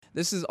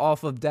This is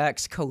off of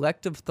Dak's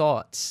Collective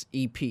Thoughts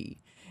EP.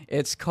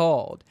 It's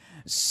called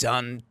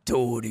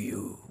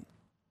Santorio.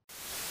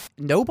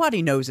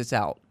 Nobody knows it's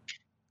out.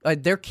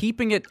 They're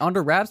keeping it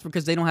under wraps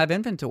because they don't have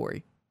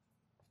inventory.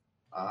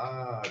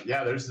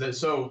 Yeah, there's this.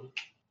 So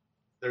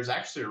there's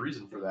actually a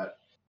reason for that.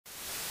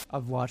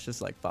 I've watched this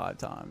like 5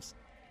 times.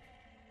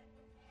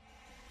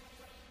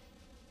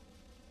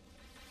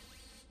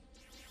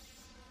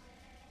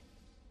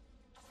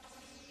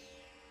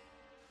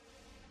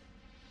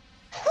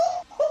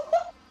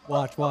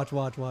 Watch.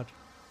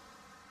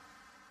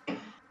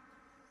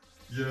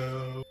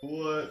 Yo,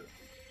 what?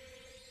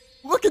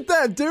 Look at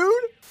that, dude!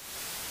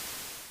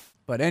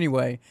 But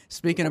anyway,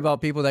 speaking about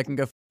people that can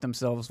go f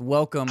themselves,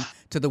 welcome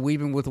to the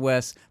Weebing with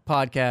Wes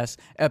podcast,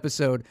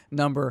 episode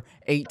number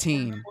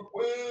 18.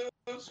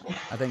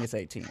 I think it's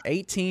 18.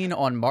 18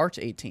 on March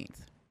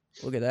 18th.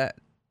 Look at that.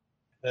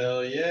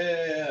 Hell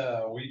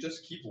yeah. We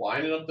just keep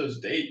lining up those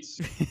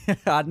dates.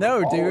 I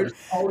know, dude.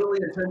 It's totally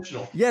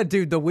intentional. Yeah,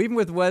 dude, the Weebing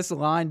with Wes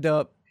lined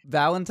up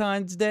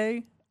Valentine's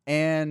Day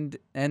and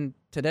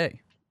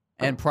today.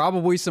 And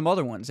probably some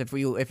other ones if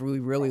we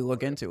really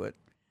look into it.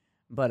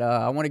 But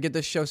I want to get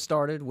this show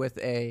started with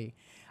I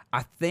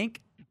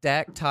think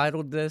Dak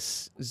titled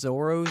this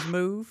Zoro's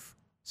Move.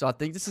 So I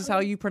think this is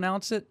how you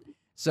pronounce it.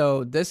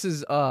 So this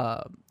is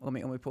let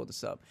me pull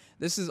this up.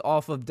 This is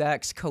off of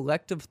Dak's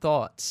Collective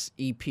Thoughts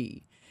EP.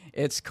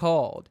 It's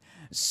called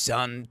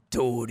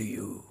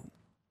Santorio.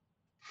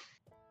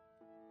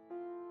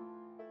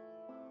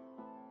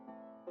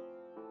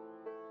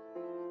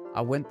 I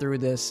went through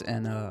this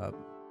and I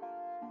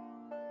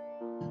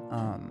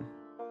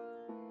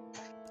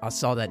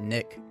saw that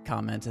Nick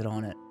commented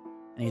on it,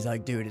 and he's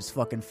like, "Dude, it's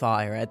fucking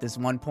fire." At this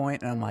one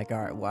point, and I'm like,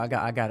 "All right, well,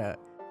 I gotta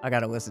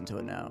listen to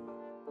it now."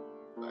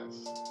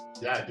 Nice.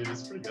 Yeah, dude,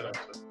 it's pretty good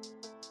actually.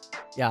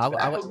 Yeah,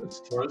 I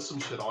just throw some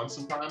shit on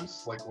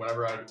sometimes, like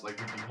whenever I we'd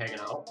be hanging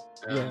out,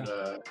 and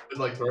I'd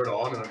like throw it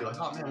on, and I'd be like,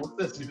 "Oh man, what's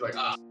this?" And he'd be like,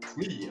 "It's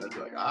me," and I'd be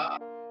like,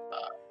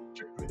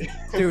 trick me.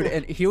 Dude,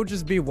 and he'll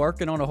just be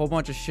working on a whole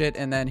bunch of shit,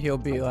 and then he'll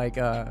be like,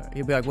 "What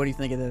do you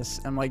think of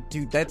this?" I'm like,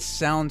 "Dude, that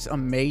sounds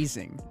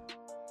amazing."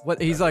 What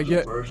he's like,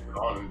 yeah,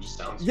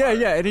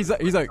 and he's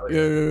like,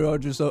 yeah, I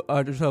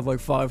just have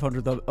like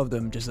 500 of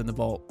them just in the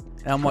vault,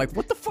 and I'm like,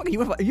 what the fuck? You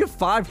have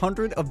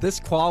 500 of this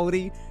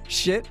quality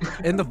shit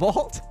in the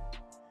vault?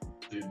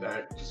 Dude,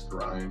 that just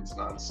grinds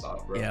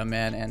nonstop, bro. Yeah,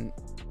 man, and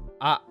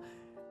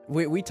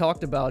we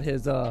talked about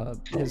his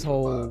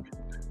whole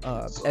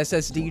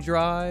SSD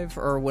drive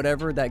or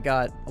whatever that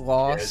got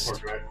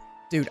lost. Yeah,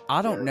 dude,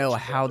 I don't know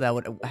how that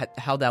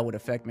would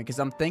affect me, because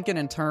I'm thinking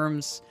in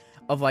terms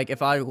of like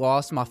if I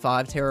lost my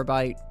 5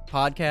 terabyte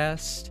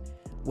podcast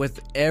with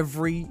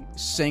every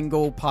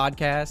single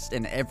podcast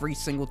and every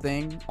single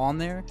thing on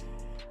there.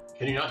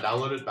 Can you not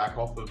download it back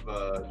off of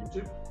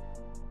YouTube?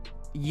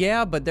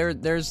 Yeah, but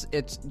there's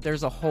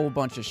a whole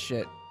bunch of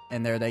shit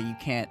in there that you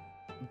can't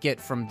get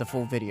from the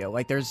full video.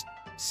 Like there's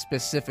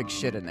specific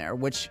shit in there,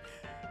 which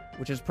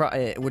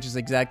is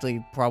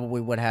exactly probably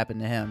what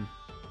happened to him.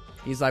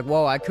 He's like,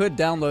 "Well, I could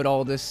download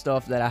all this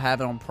stuff that I have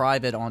on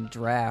private on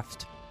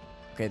draft."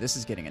 Okay, this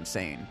is getting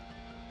insane.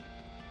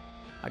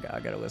 I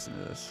gotta listen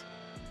to this.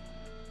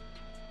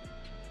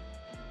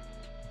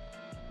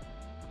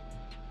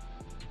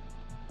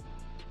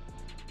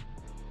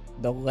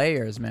 The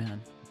layers,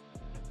 man.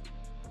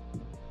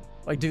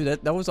 Like,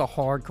 dude, that was a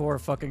hardcore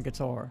fucking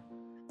guitar.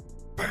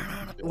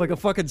 Like a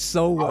fucking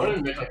solo. I wanted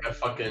to make like a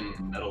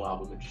fucking metal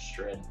album and just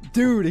shred.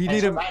 Dude, he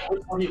needed. That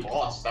was what he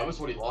lost. That was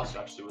what he lost.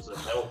 Actually, was a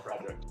metal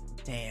project.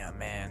 Damn,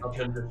 man. Of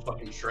him just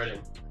fucking shredding,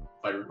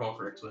 if I recall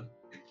correctly.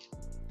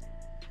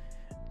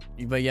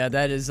 But yeah,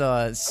 that is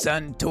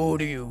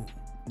Santorio.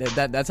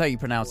 That's how you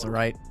pronounce it,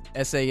 right?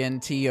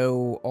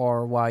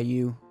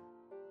 Santoryu.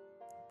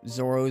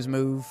 Zoro's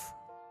Move.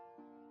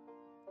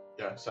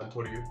 Yeah,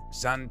 Santorio.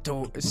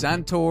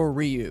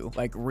 Santoryu,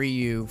 like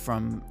Ryu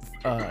from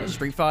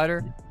Street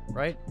Fighter,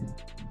 right?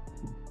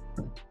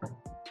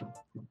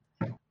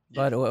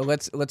 Yeah. But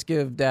let's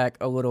give Dak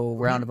a little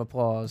round of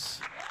applause.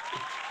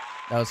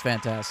 That was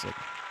fantastic.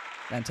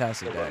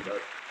 Fantastic, Dak.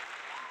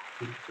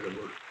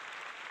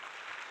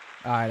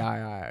 All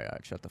right.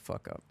 Shut the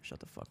fuck up.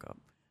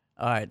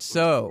 All right,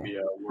 so.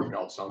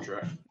 Workout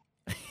soundtrack.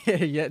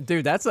 Yeah,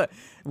 dude,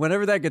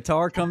 whenever that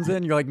guitar comes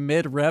in, you're like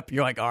mid-rep,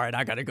 you're like, all right,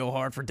 I gotta go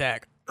hard for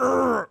Dak.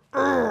 I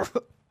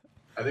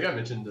think I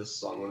mentioned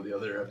this on one of the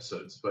other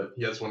episodes, but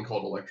he has one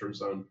called Electro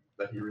Zone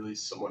that he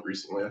released somewhat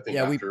recently, I think,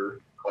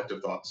 after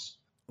Collective Thoughts.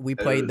 We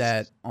played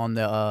that on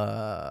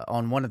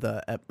one of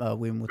the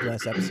Weebing with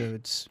Wes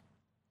episodes.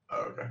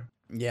 Oh, okay.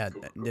 Yeah,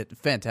 cool.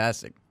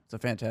 Fantastic. It's a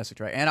fantastic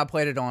track. And I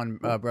played it on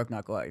Broke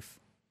Knock Life.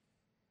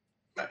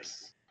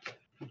 Nice.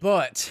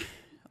 But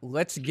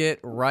let's get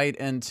right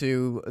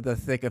into the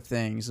thick of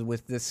things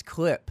with this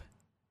clip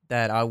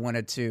that I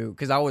wanted to,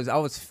 because I was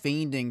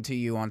fiending to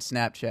you on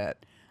Snapchat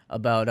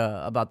about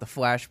the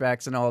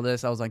flashbacks and all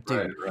this. I was like,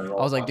 dude,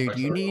 dude,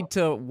 you need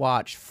to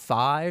watch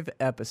 5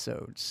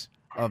 episodes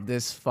of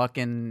this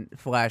fucking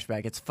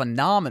flashback. It's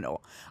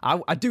phenomenal.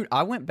 Dude,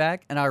 I went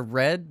back and I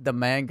read the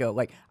manga.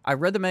 Like, I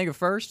read the manga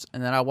first,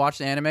 and then I watched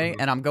the anime,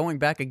 and I'm going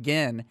back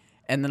again,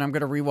 and then I'm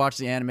gonna rewatch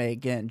the anime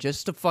again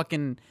just to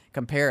fucking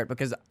compare it,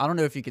 because I don't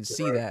know if you can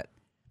see that,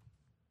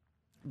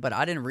 but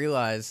I didn't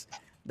realize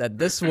that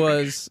this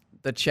was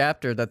the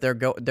chapter that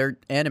they're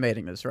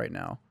animating this right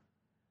now.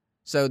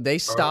 So they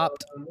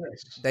stopped.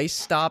 Nice. They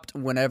stopped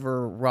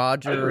whenever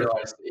Roger. I didn't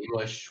realize the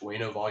English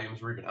Wano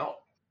volumes were even out.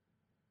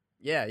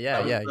 Yeah.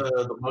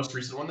 The most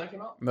recent one that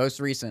came out? Most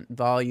recent,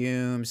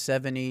 volume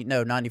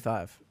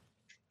 95.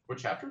 What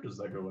chapter does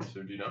that go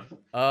into? Do you know?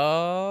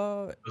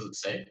 Does it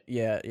say?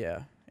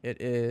 Yeah.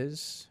 It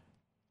is.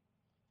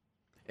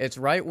 It's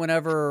right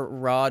whenever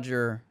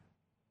Roger.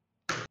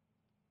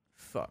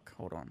 Fuck,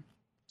 hold on.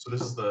 So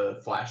this is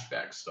the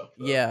flashback stuff,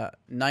 though. Yeah,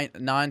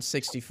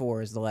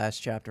 964 is the last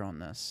chapter on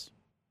this.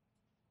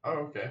 Oh,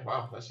 okay.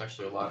 Wow, that's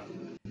actually a lot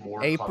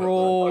more.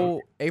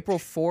 April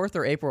 4th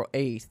or April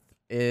 8th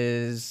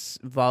is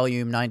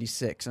volume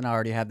 96, and I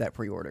already have that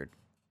pre-ordered.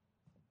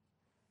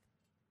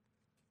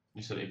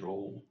 You said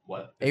April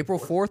what? April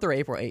 4th or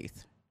April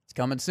 8th. It's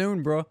coming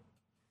soon, bro.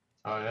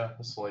 Oh, yeah.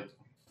 It's like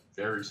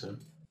very soon.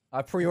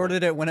 I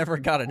pre-ordered it whenever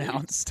it got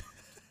announced.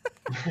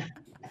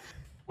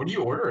 What are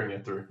you ordering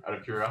it through, out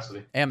of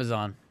curiosity?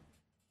 Amazon.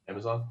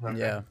 Amazon? Okay.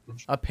 Yeah.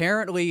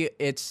 Apparently,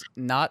 it's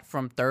not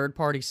from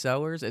third-party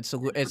sellers. It's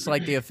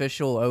like the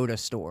official Oda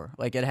store.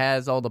 Like, it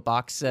has all the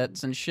box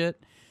sets and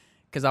shit.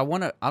 Because I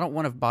don't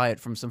want to buy it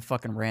from some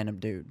fucking random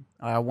dude.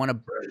 I want to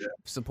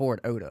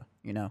support Oda,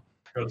 you know?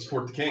 Gotta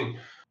support the king.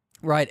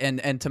 Right,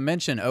 and to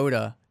mention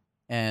Oda,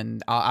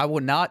 and I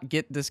will not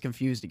get this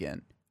confused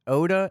again.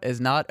 Oda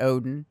is not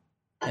Oden,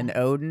 and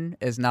Oden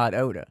is not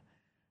Oda.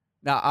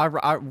 Now,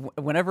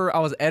 whenever I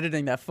was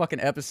editing that fucking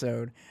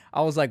episode,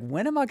 I was like,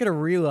 when am I gonna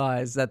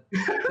realize that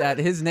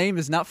his name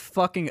is not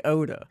fucking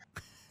Oda?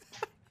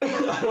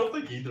 I don't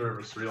think either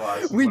of us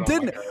realized. We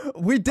didn't.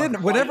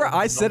 Whenever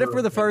I said it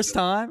for the first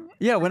time,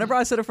 whenever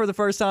I said it for the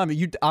first time,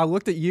 I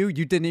looked at you.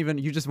 You didn't even.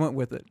 You just went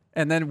with it,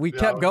 and then we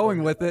kept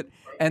going with it,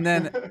 and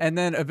then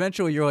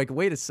eventually you're like,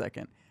 wait a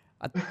second,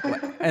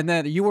 and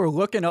then you were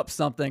looking up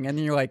something, and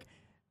then you're like,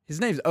 his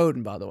name's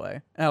Oden, by the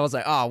way, and I was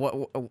like,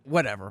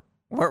 whatever.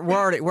 We're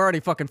already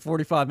fucking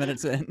 45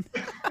 minutes in.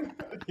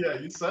 Yeah,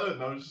 you said it,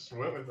 and I just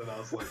went with it. And I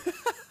was like,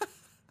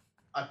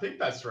 I think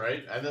that's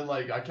right. And then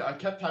like I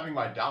kept having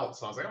my doubts,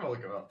 so I was like, I'm gonna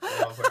look it up.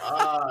 And I was like,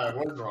 I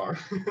was wrong.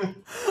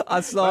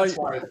 That's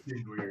why it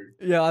seemed weird.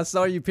 Yeah, I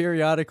saw you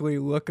periodically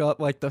look up,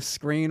 like the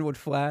screen would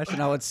flash,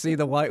 and I would see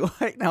the white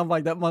light, and I'm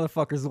like, that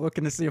motherfucker's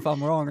looking to see if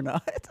I'm wrong or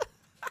not.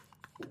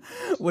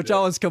 Which I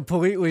was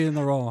completely in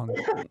the wrong.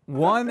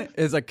 One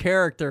is a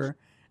character,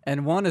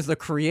 and one is the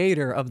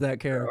creator of that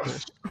character.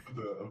 Of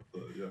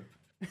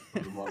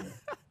the manga.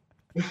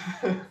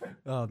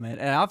 Oh man,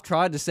 and I've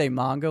tried to say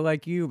manga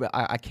like you, but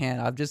I can't.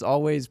 I've just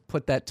always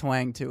put that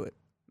twang to it.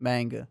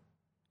 Manga.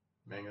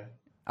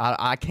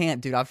 I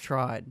can't, dude. I've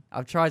tried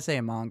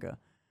saying manga.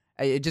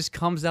 It just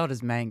comes out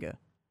as manga,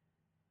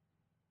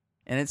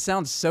 and it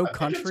sounds so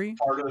country.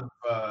 It's part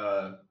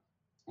of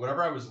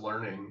whenever I was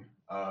learning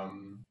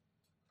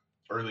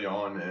early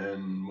on,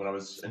 and when I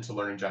was into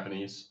learning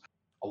Japanese,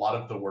 a lot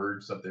of the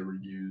words that they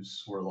would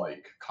use were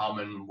like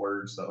common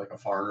words that like a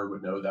foreigner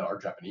would know that are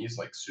Japanese,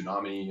 like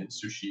tsunami and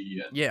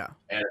sushi and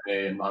anime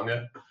and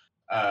manga.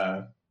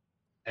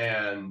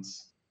 And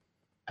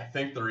I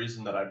think the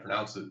reason that I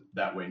pronounce it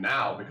that way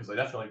now, because I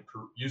definitely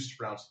used to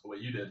pronounce it the way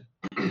you did,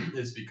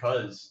 is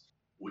because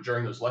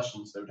during those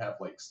lessons they would have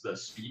like the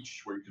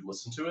speech where you could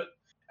listen to it,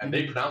 and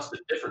they pronounced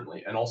it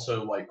differently. And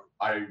also, like,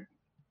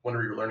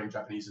 whenever you're learning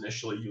Japanese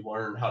initially, you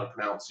learn how to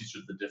pronounce each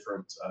of the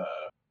different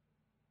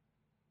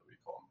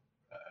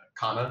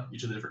kana,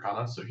 each of the different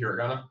kana, so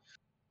hiragana.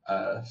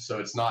 So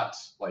it's not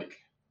like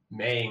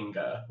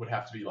manga would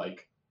have to be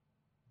like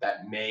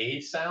that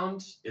may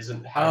sound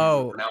isn't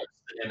how you pronounce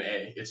the ma,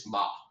 it's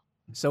ma.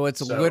 So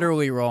it's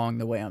literally wrong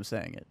the way I'm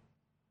saying it.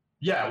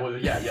 Yeah, well,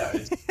 yeah,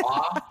 it's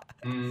ma,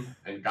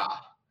 and ga.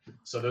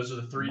 So those are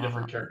the three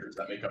different characters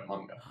that make up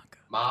manga.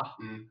 Ma,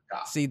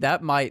 ga. See,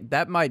 that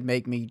might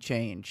make me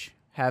change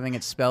having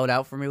it spelled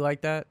out for me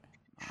like that.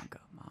 Manga.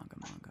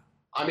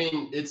 I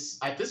mean, it's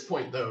at this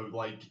point though,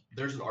 like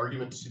there's an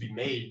argument to be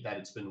made that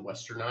it's been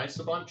westernized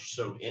a bunch,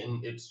 so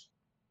it's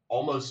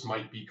almost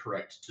might be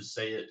correct to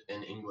say it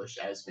in English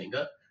as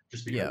manga,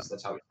 just because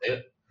that's how we say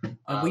it.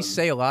 And we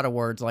say a lot of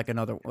words like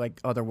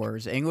other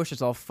words. English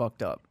is all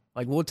fucked up.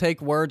 Like we'll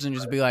take words and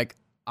just be like,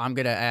 I'm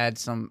gonna add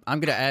some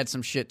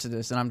shit to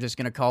this, and I'm just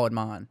gonna call it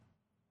mine.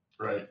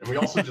 Right, and we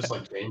also just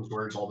like change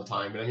words all the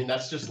time. But I mean,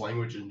 that's just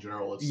language in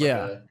general. It's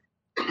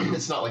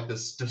it's not like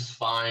this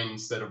defined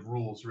set of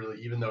rules,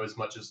 really. Even though, as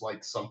much as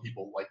like some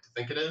people like to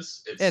think it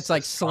is, it's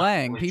like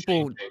slang.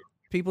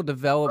 People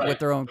develop with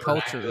their own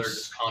cultures. It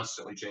just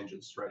constantly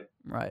changes, right?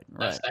 Right.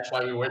 That's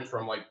why we went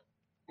from like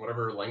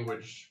whatever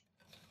language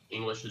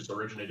English is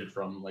originated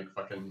from, like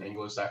fucking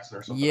Anglo-Saxon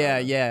or something. Yeah.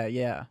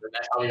 And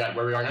that's how we got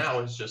where we are now.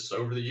 Is just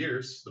over the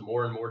years, the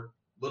more and more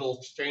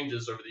little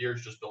changes over the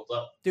years just built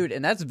up. Dude,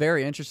 and that's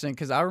very interesting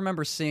because I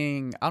remember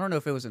seeing, I don't know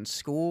if it was in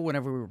school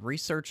whenever we were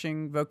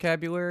researching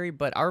vocabulary,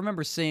 but I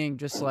remember seeing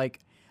just like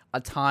a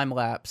time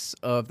lapse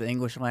of the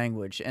English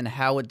language and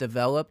how it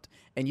developed.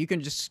 And you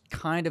can just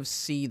kind of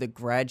see the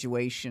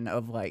graduation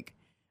of like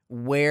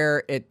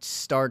where it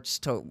starts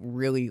to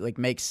really like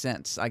make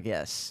sense, I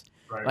guess.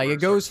 Right, Like where it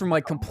goes starts to from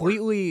like become more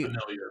completely,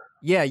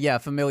 familiar. yeah,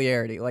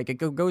 familiarity. Like it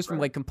goes from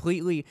Right. like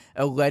completely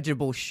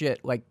illegible shit.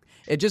 Like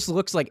it just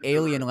looks like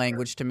alien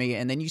language to me.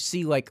 And then you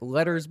see like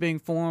letters being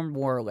formed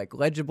more like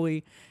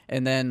legibly,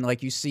 and then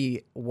like you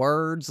see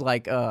words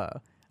like I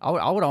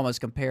would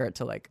almost compare it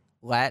to like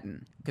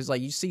Latin because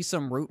like you see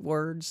some root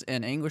words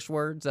and English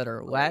words that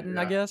are Latin,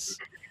 I Yeah. guess.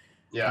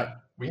 Yeah,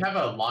 we have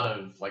a lot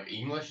of like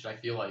English. I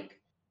feel like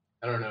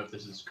I don't know if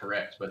this is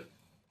correct, but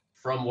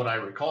from what I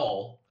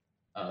recall,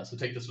 so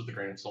take this with a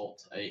grain of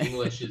salt.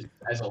 English is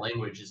as a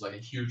language is like a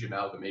huge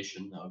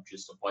amalgamation of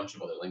just a bunch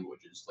of other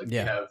languages. Like we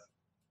Yeah, have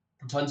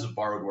tons of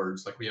borrowed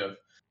words. Like we have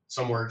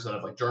some words that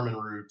have like German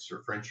roots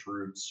or French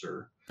roots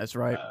or that's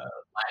right.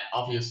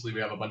 Obviously we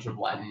have a bunch of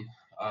Latin.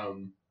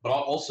 But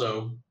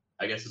also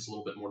I guess it's a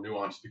little bit more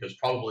nuanced because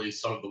probably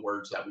some of the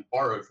words that we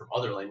borrowed from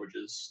other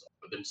languages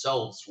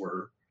themselves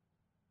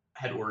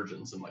had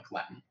origins in like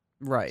Latin.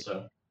 Right.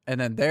 So And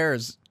then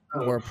theirs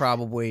were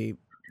probably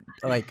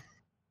like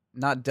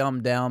not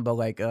dumbed down, but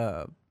like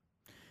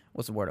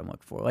what's the word I'm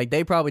looking for? Like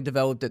they probably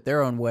developed it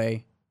their own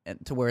way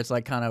and to where it's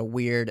like kind of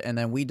weird, and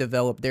then we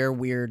developed their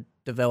weird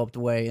developed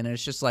way, and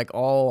it's just like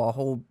all a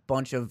whole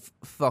bunch of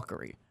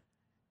fuckery.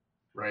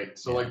 right.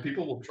 So Yeah. like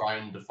people will try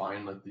and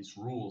define like these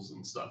rules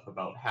and stuff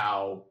about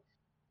how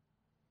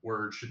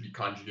words should be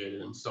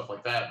conjugated and stuff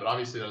like that, but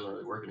obviously that doesn't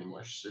really work in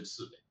English.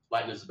 It's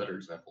Latin is a better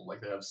example.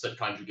 Like they have set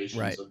conjugations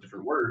Right. of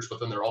different words, but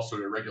then they're also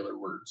irregular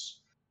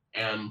words.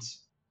 And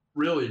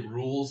really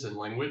rules in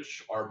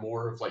language are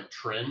more of like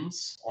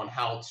trends on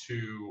how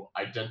to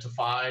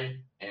identify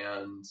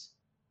and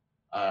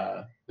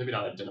maybe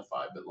not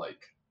identify, but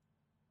like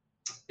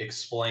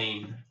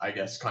explain, I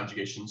guess,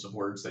 conjugations of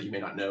words that you may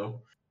not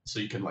know, so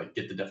you can like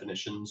get the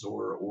definitions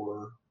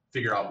or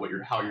figure out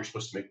how you're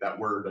supposed to make that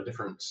word a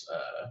different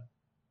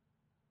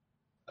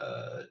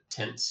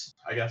tense,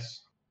 I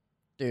guess.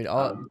 Dude,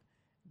 Um,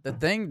 the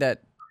thing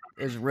that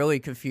is really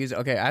confusing.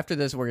 Okay, after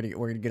this we're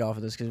gonna get off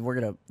of this because we're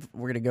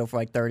gonna go for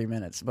like 30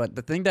 minutes. But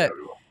the thing that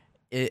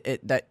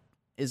that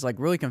is like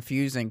really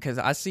confusing because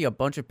I see a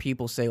bunch of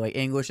people say like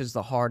English is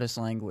the hardest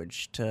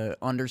language to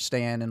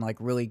understand and like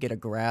really get a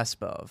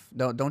grasp of.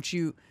 Don't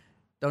you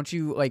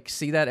like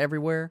see that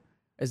everywhere?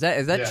 Is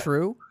that Yeah.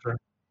 true? Sure.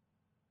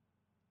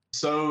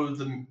 So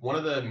one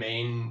of the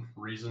main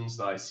reasons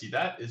that I see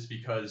that is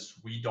because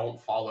we don't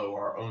follow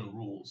our own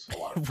rules a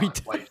lot of We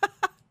times. Like,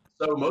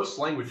 so most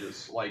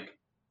languages like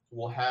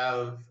will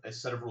have a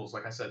set of rules.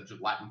 Like I said,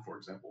 Latin, for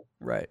example.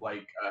 Right.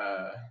 Like,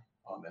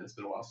 oh man, it's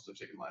been a while since I've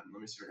taken Latin.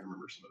 Let me see if I can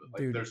remember some of it.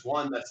 Like, Dude. there's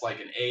one that's like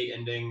an A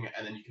ending,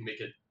 and then you can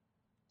make it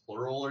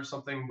plural or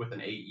something with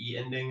an AE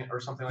ending or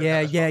something like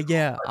that. Yeah.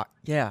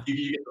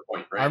 You get the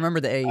point, right? I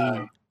remember the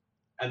AE.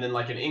 And then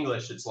like in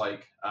English, it's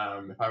like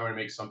if I want to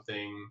make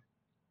something.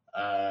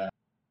 Man,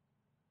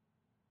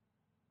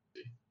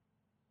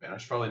 I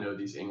should probably know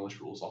these English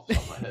rules off the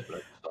top of my head, but I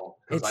just don't.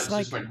 Because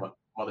it's just my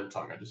mother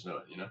tongue. I just know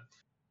it, you know?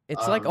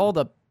 It's like all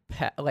the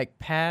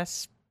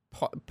past,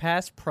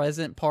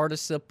 present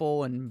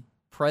participle, and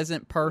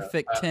present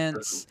perfect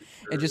tense,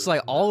 and just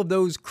like all of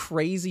those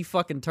crazy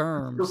fucking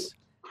terms.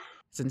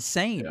 It's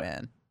insane,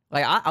 man.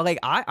 Like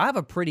I have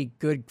a pretty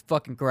good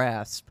fucking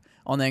grasp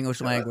on the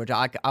English language.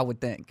 I would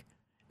think,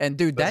 and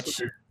dude, that's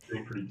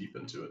getting pretty deep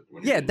into it.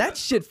 Yeah, that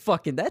shit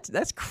fucking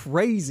that's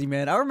crazy,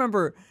 man. I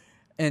remember,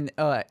 and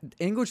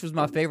English was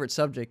my favorite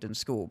subject in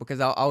school because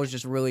I was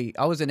just really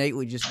I was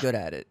innately just good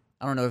at it.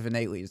 I don't know if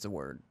innately is the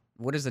word.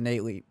 What does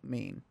innately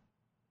mean?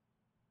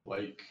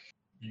 Like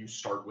you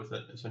start with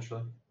it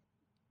essentially.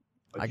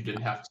 Like you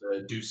didn't have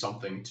to do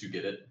something to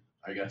get it.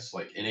 I guess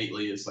like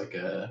innately is like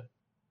a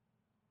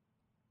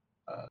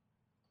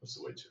what's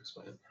the way to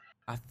explain it?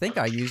 I think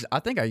I used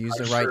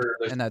it right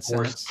in that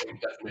sense.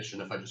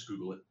 Definition if I just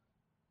Google it.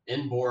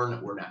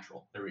 Inborn or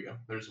natural. There we go.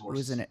 There's more.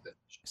 Wasn't it?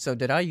 So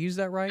did I use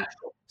that right?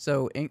 Natural.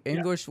 So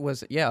English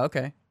was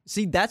okay.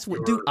 See, that's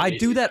what, dude. I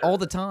do that all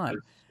the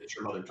time. It's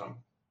your mother tongue.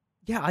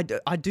 Yeah,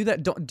 I do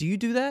that. Do you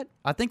do that?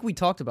 I think we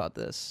talked about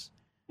this.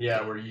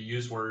 Yeah, where you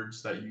use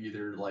words that you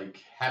either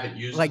like haven't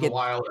used in a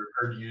while or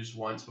heard used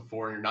once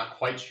before, and you're not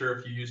quite sure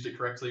if you used it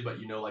correctly, but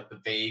you know like the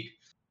vague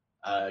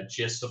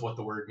gist of what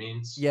the word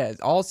means. Yeah,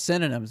 it's all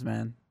synonyms,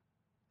 man.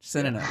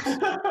 Synonyms.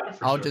 Yeah.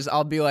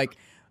 I'll be like,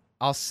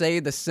 I'll say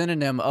the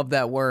synonym of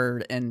that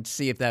word and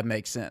see if that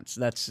makes sense.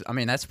 That's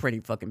pretty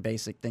fucking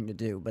basic thing to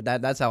do, but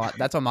that's how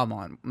my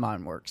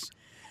mind works.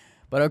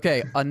 But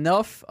okay,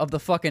 enough of the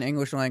fucking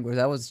English language.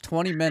 That was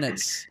 20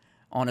 minutes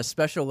on a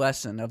special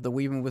lesson of the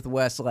Weebing with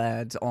Wes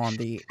lads on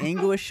the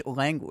English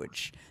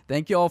language.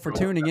 Thank you all for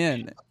tuning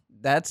in.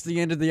 That's the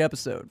end of the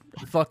episode.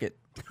 Fuck it.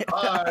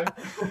 Bye.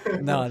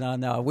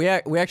 No. We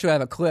actually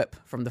have a clip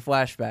from the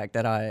flashback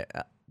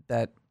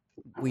that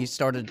we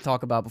started to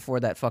talk about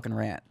before that fucking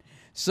rant.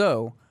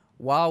 So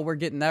while we're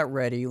getting that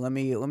ready, let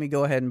me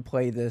go ahead and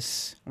play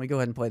this. Let me go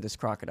ahead and play this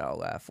crocodile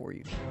laugh for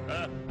you.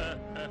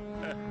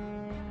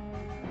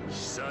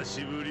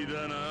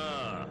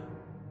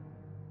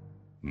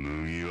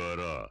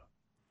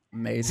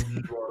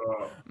 Amazing.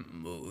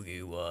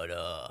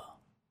 Mugiwara.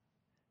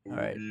 All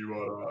right.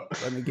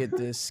 Let me get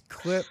this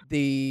clip.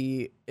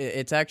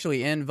 It's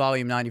actually in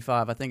volume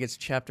 95. I think it's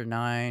chapter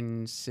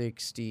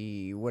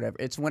 960, whatever.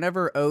 It's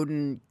whenever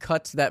Oden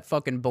cuts that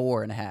fucking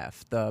boar in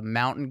half, the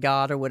mountain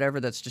god or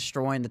whatever that's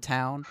destroying the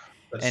town.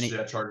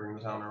 That's charging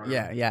the town or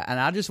whatever. Yeah. And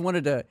I just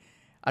wanted to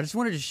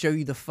show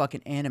you the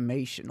fucking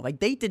animation. Like,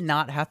 they did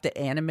not have to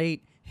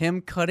animate him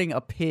cutting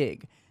a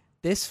pig.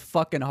 This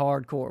fucking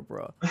hardcore,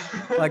 bro.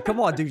 Like, come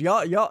on, dude.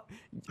 Y'all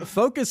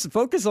focus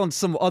on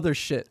some other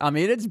shit. I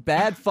mean, it's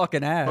bad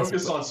fucking ass.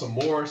 Focus on some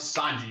more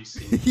Sanji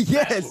scenes.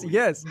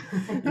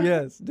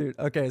 yes, dude.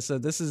 Okay, so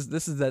this is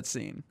that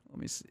scene. Let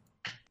me see.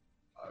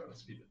 Alright,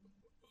 let's beat it.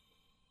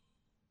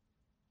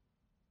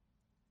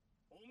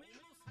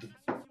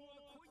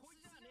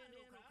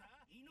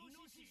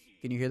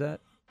 Can you hear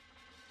that?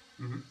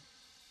 Mm-hmm.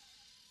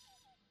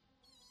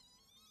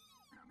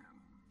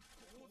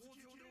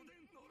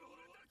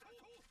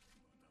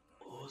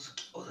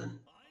 Oden.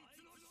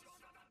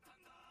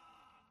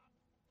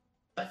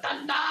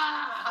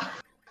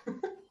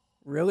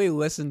 Really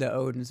listen to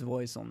Oden's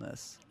voice on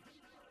this.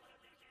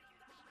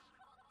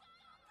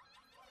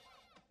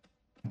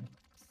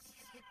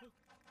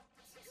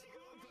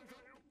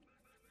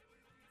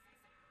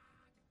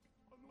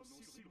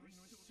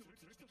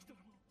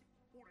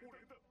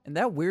 And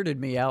that weirded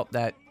me out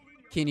that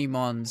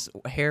Kinemon's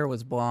hair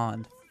was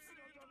blonde.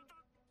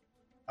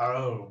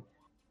 Oh.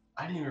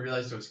 I didn't even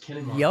realize it was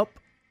Kinemon. Yup.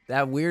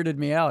 That weirded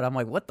me out. I'm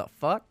like, what the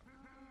fuck?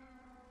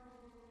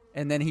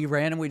 And then he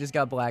randomly just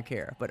got black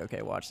hair. But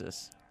okay, watch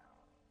this.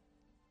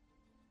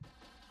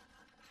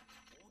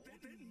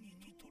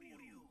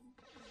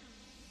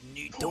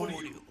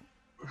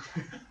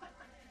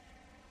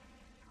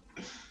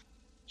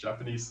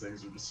 Japanese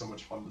things are just so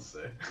much fun to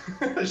say.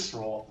 They just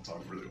roll off the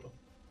tongue really well.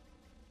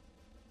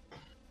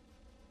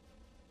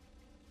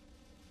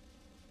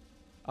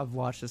 I've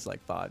watched this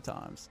like 5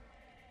 times.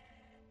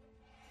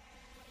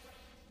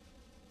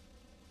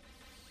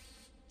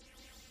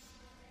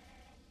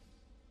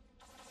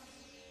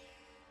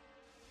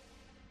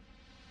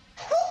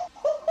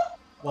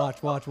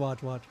 Watch.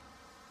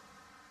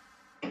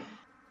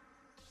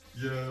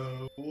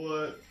 Yo,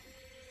 what?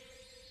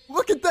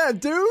 Look at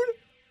that, dude!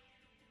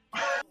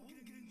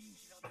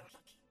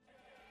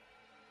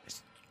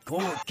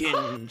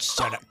 Gorkin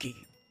Saraki.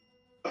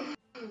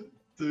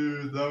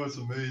 Dude, that was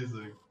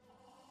amazing.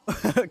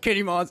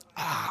 Kinemon's.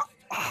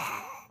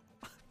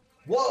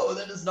 Whoa,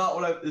 that is not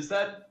what I. Is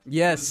that?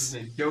 Yes.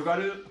 What is his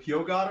name?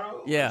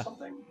 Hyogaro? Yeah. Or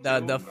something?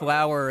 The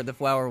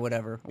flower,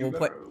 whatever.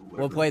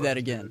 We'll play that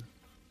again.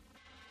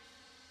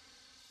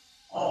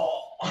 Oh.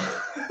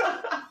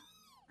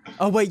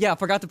 Oh wait, yeah, I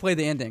forgot to play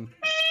the ending.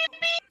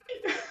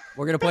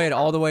 We're gonna play it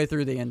all the way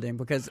through the ending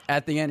because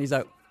at the end he's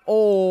like,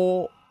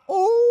 oh.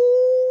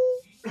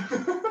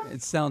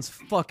 It sounds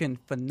fucking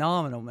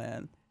phenomenal,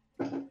 man.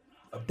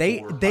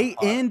 They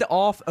end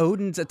off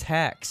Oden's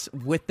attacks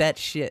with that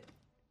shit.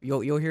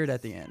 You'll hear it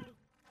at the end.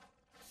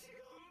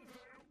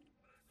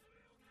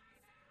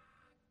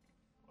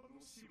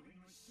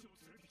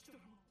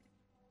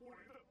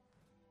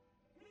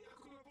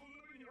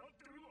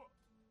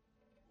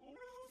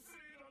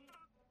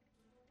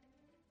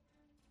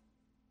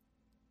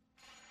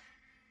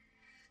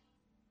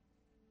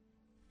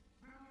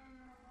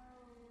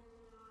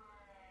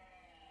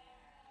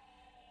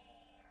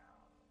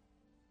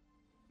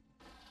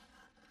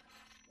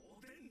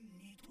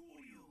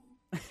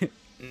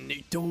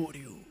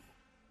 Nitoryu.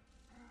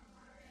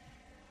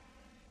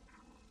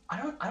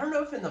 I don't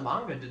know if in the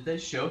manga did they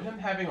show him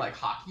having like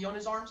hockey on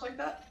his arms like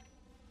that?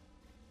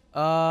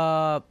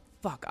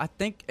 Fuck. I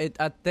think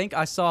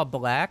I saw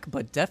black,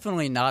 but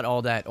definitely not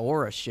all that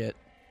aura shit.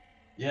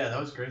 Yeah, that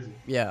was crazy.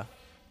 Yeah.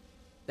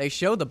 They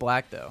show the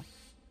black though.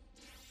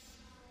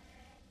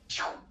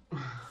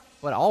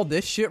 But all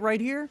this shit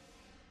right here?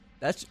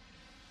 That's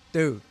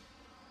dude.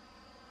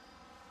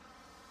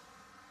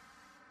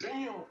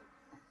 Damn.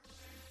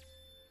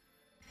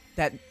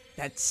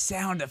 That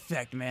sound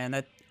effect, man.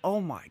 That, oh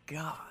my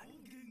god.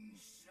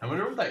 I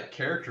wonder what that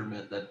character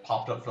meant that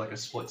popped up for like a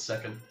split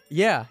second.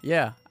 Yeah.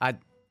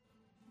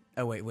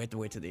 Oh wait, we have to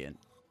wait to the end.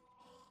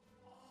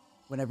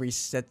 Whenever he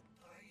said,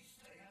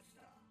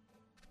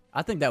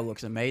 I think that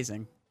looks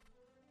amazing.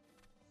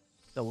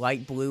 The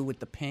light blue with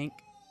the pink.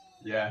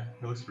 Yeah,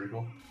 it looks pretty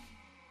cool.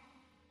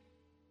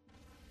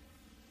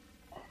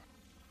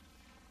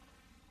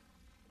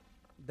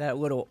 That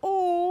little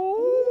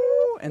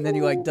and then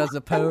he like does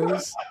the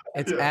pose.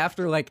 It's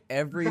after like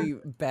every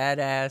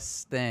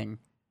badass thing.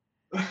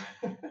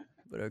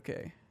 But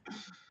okay.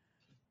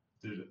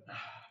 Dude.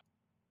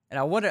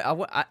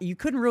 And you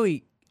couldn't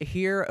really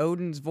hear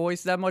Oden's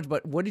voice that much,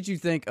 but what did you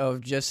think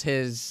of just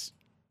his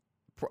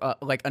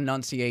like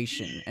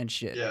enunciation and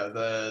shit? Yeah,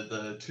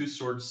 the two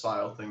sword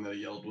style thing that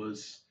he yelled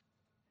was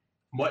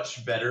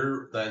much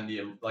better than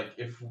the like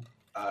if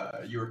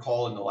you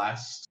recall in the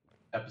last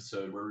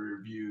episode where we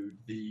reviewed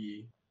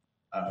the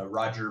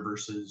Roger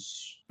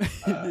versus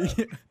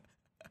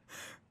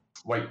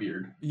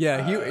Whitebeard.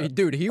 Yeah, he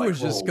Like was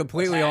just little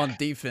completely on attack.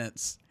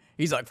 defense.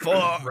 He's like,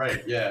 fuck.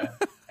 Right, yeah.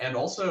 And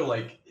also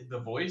like the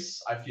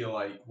voice I feel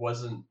like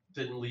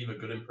didn't leave a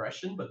good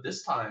impression, but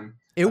this time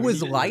It I mean he was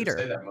didn't really say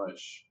lighter, that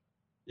much.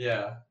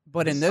 Yeah.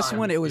 but in This this time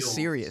one it it was feels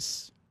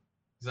serious.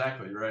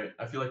 exactly right.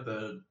 I feel like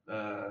the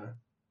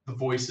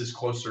voice is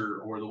closer,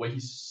 or the way he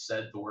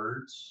said the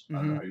words, I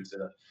don't know Hmm. how you'd say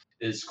that,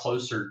 is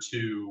closer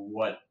to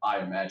what I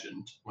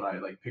imagined when I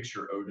like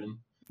picture Odin's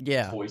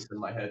Yeah, voice in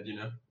my head, you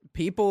know?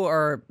 people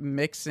are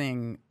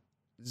mixing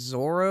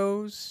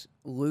Zoro's,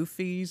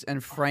 Luffy's,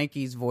 and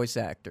Frankie's voice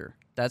actor.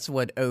 That's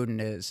what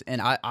Oden is,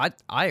 and I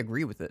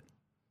agree with it.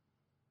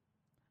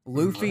 I'd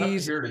have to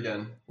Luffy's hear it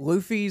again.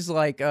 Luffy's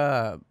like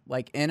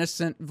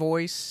innocent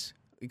voice,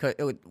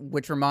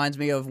 which reminds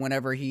me of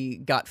whenever he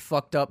got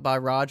fucked up by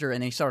Roger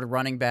and he started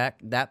running back.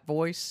 That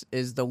voice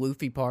is the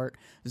Luffy part.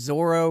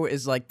 Zoro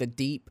is like the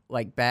deep,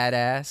 like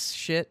badass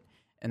shit,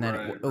 and then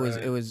Right,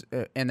 it was,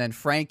 and then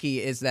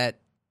Frankie is that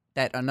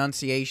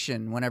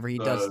enunciation whenever he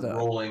does The the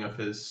rolling of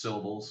his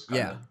syllables, kind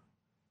yeah. of.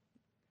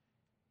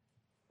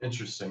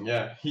 Interesting,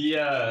 yeah.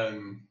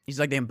 He's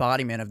like the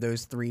embodiment of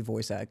those three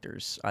voice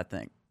actors, I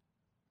think.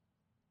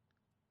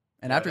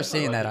 And Yeah, I after definitely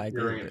seeing like that, I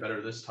agree hearing with it it.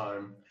 better this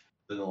time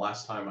than the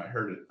last time I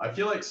heard it. I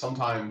feel like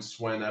sometimes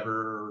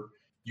whenever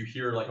you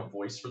hear like a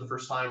voice for the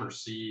first time or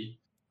see,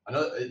 I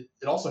know it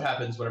also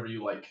happens whenever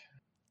you like.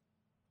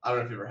 I don't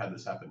know if you ever had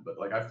this happen, but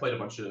like I've played a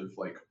bunch of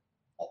like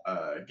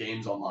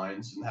games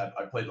online and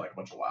I played like a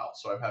bunch of WoW,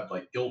 so I've had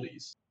like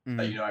guildies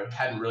that Mhm. I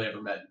hadn't really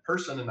ever met in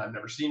person and I've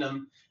never seen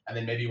them, and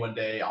then maybe one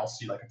day I'll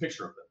see like a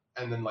picture of them,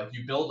 and then like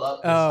you build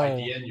up this Oh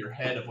idea in your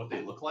head of what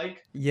they look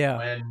like, yeah,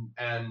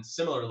 and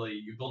similarly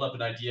you build up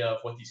an idea of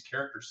what these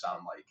characters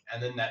sound like,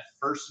 and then that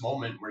first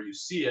moment where you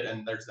see it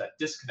and there's that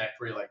disconnect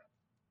where you're like,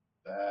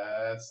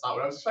 that's not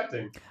what I was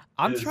expecting,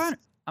 I'm is trying.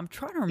 I'm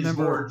trying to is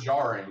remember. more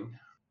jarring,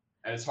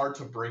 and it's hard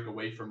to break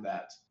away from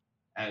that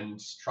and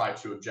try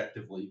to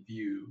objectively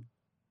view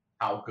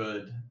how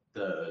good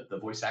the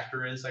voice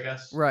actor is, I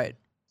guess. Right.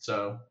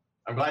 So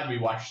I'm glad we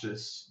watched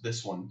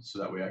this one so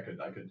that way I could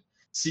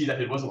see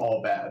that it wasn't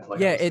all bad like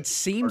I Yeah, was it thinking, or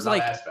seems not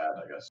like as bad,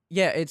 I guess.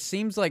 yeah, it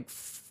seems like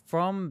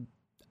from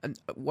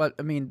what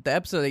I mean, the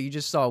episode that you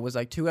just saw was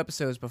like 2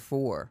 episodes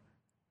before.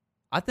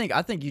 I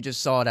think you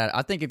just saw that.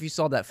 I think if you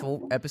saw that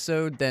full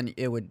episode, then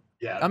it would.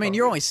 Yeah, I mean,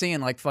 you're probably. only seeing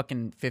like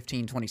fucking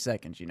 15, 20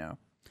 seconds, you know.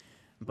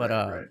 But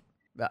Right.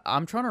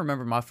 I'm trying to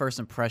remember my first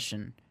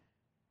impression.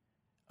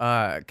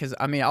 Because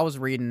I mean,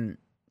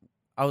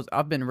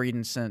 I've been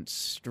reading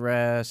since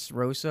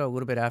Dressrosa, a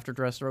little bit after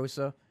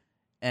Dressrosa,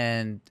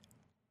 and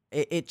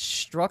it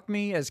struck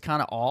me as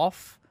kind of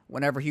off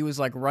whenever he was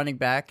like running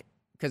back,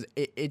 because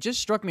it just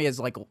struck me as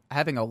like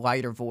having a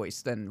lighter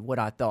voice than what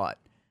I thought,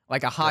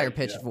 like a higher Right,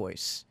 pitched yeah.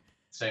 voice.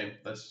 Same,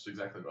 that's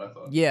exactly what I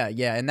thought. Yeah,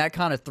 yeah, and that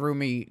kind of threw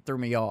me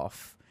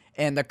off.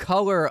 And the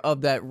color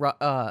of that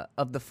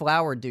of the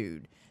flower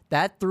dude,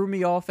 that threw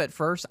me off at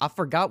first. I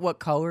forgot what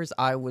colors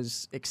I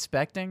was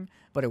expecting,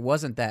 but it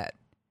wasn't that.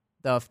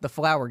 The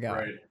flower guy.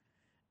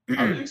 Right.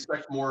 I would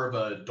expect more of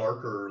a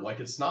darker, like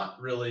it's not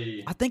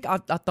really I think I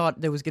thought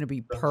there was gonna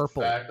be the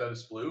purple. fact that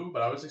it's blue,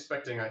 but I was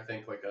expecting, I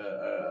think, like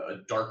a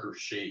darker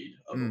shade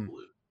of a Mm.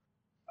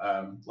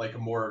 blue, like a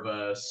more of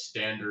a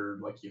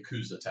standard like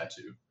Yakuza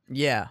tattoo.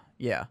 Yeah,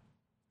 yeah.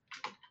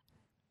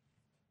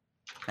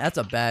 That's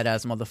a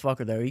badass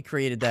motherfucker though. He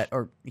created that,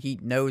 or he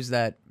knows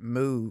that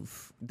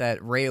move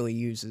that Rayleigh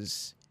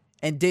uses.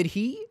 And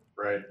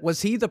Right.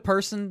 was he the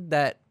person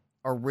that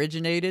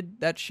originated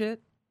that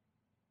shit?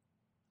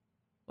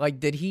 Like,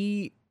 did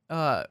he?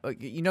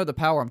 You know the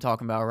power I'm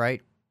talking about,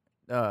 right?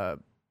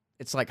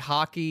 It's like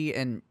hockey,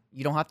 and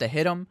you don't have to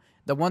hit him.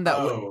 The one that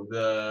Oh,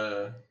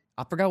 the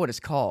I forgot what it's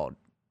called.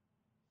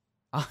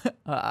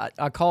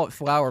 I call it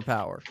flower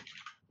power.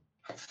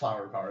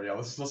 flower power. Yeah,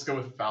 let's go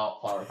with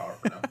flower power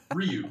for now.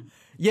 Ryu.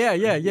 Yeah,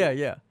 yeah, Ryu. yeah,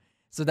 yeah.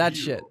 So that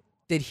Ryu. shit.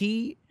 Did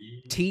he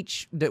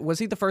teach? Was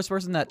he the first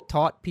person that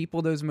taught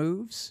people those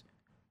moves?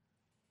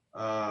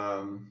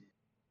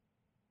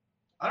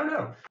 I don't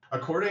know.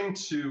 According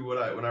to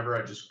whenever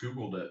I just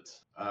Googled it,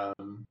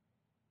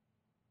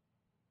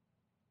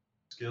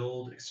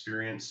 skilled,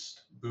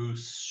 experienced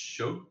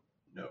Buso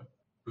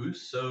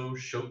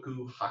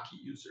Shoku hockey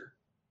user,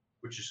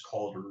 which is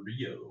called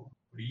Ryo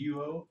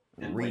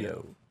in Wano.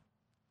 Rio.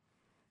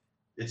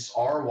 It's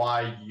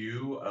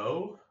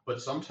Ryuo,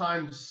 but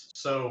sometimes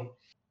so.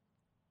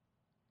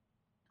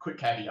 Quick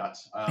caveat: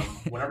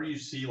 whenever you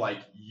see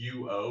like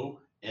UO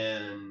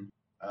in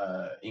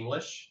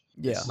English,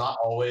 Yeah. it's not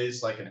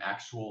always like an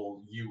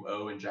actual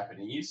UO in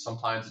Japanese.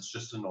 Sometimes it's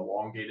just an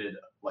elongated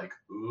like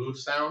oo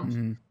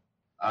sound,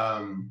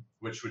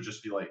 which would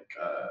just be like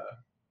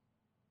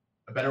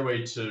a better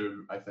way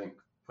to, I think,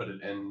 put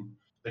it in.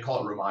 They call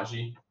it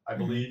Romaji, I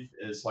believe,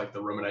 is like the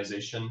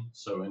Romanization.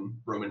 So in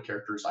Roman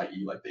characters,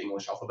 i.e., like the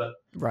English alphabet,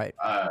 Right.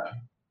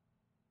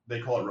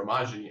 they call it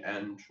Romaji.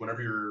 And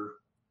whenever you're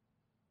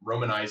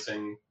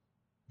romanizing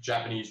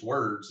Japanese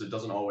words, it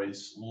doesn't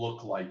always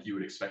look like you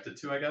would expect it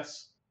to, I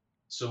guess.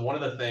 So one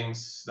of the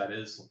things that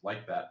is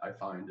like that, I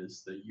find,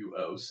 is the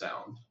UO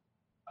sound.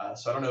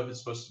 So I don't know if it's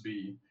supposed to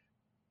be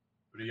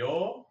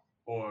Ryo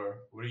or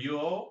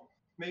Ryo,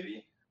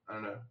 maybe? I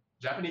don't know.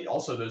 Japanese,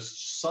 also those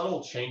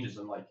subtle changes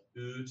in like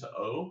U to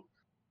O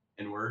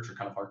in words are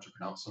kind of hard to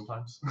pronounce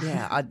sometimes.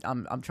 Yeah,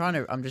 I'm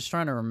just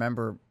trying to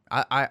remember.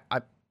 I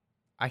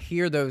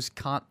hear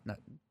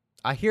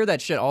I hear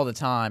that shit all the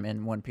time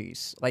in One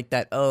Piece, like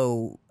that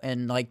O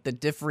and like the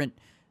different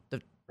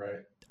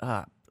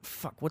right.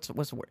 Fuck, what's the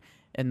word?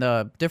 And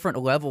the different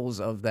levels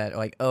of that,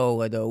 like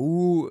O and the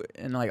ooh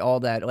and like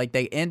all that, like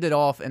they end it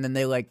off and then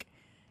they like,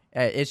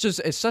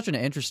 it's such an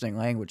interesting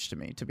language to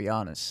me, to be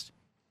honest.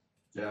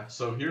 Yeah.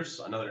 So here's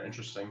another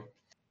interesting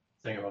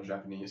thing about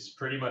Japanese.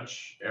 Pretty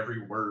much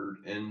every word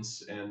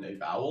ends in a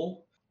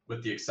vowel,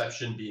 with the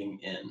exception being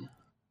in.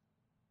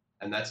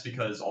 And that's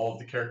because all of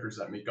the characters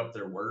that make up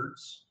their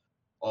words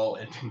all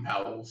end in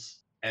vowels.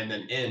 And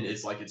then in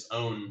is like its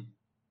own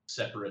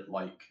separate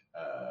like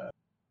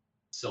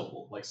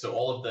syllable. Like, so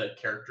all of the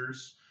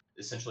characters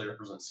essentially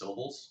represent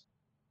syllables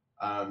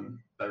that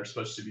are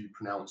supposed to be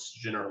pronounced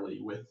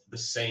generally with the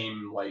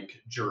same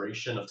like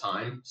duration of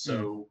time.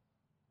 So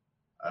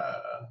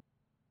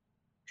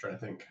trying to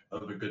think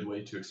of a good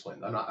way to explain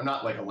that. I'm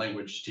not like a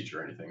language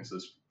teacher or anything, so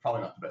it's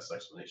probably not the best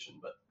explanation.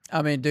 But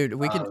I mean, dude,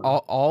 we can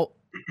all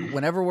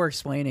whenever we're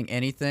explaining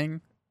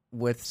anything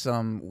with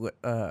some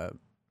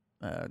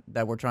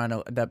that we're trying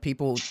to, that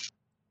people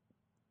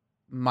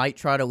might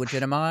try to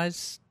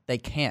legitimize, they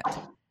can't.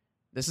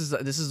 This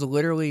is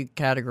literally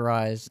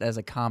categorized as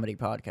a comedy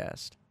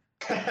podcast.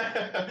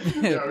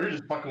 Yeah, we're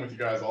just fucking with you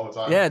guys all the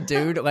time. Yeah,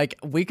 dude. Like,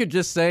 we could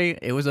just say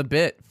it was a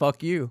bit.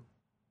 Fuck you.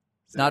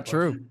 It's not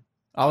true. You.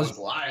 I was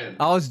lying.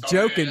 I was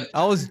joking.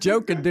 I was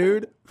joking,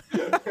 dude.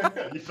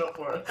 You fell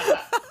for it.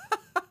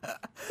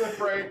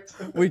 Pranked.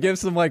 We give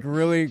some like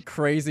really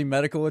crazy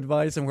medical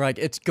advice, and we're like,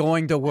 "It's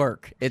going to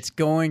work. It's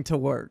going to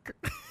work."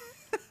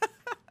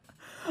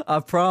 I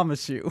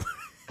promise you.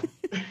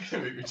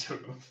 Make me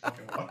choke on the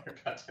fucking water.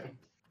 Goddamn.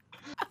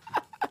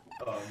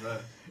 Oh man.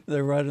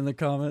 They're right in the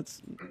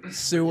comments.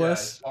 Sue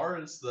us. As far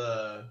as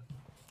the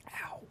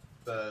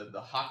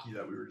hockey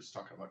that we were just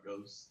talking about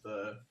goes,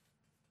 the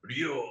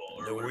real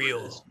or The whatever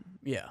real. it is,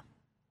 Yeah.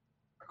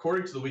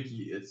 according to the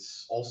wiki,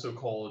 it's also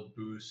called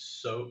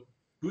buso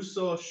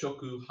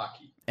shoku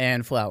hockey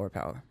And flower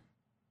power.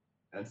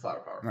 and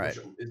flower power, Right.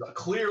 which is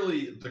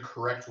clearly the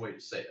correct way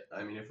to say it.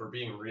 I mean, if we're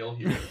being real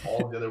here,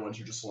 all of the other ones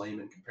are just lame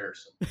in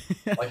comparison.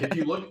 Like, if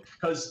you look,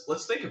 because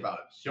let's think about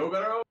it.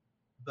 Hyogaro,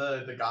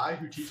 the guy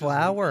who teaches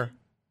Flower.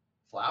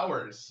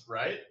 Flowers,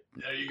 right?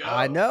 There you go.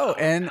 I know.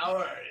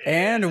 Flower,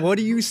 yeah. And what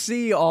do you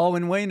see all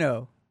in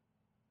Wano?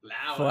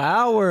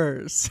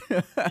 Flowers.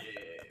 Yeah.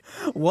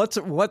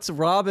 What's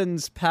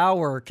Robin's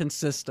power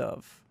consist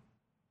of?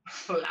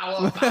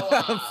 Flower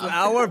power.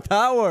 Flower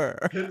power.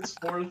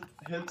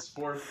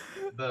 Henceforth,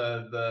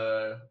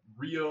 the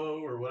Rio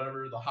or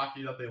whatever, the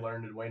hockey that they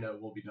learned in Wano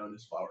will be known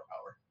as flower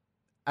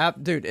power.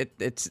 Dude,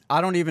 it's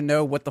I don't even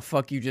know what the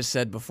fuck you just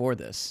said before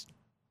this.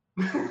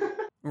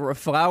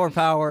 Flower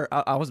power.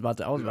 I was about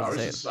to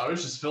say it. I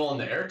was just filling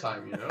the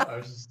airtime, you know. I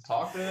was just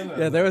talking.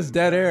 Yeah, there was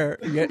dead air.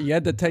 You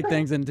had to take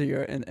things into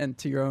your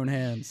own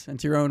hands,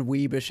 into your own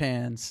weebish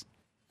hands.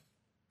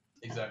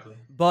 Exactly.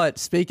 But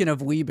speaking of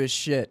weebish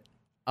shit,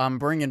 I'm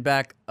bringing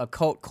back a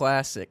cult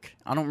classic.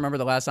 I don't remember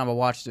the last time I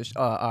watched this.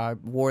 I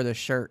wore this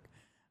shirt,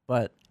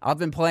 but I've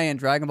been playing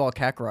Dragon Ball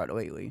Kakarot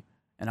lately,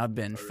 and I've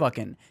been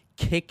fucking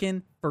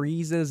kicking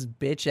Frieza's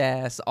bitch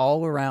ass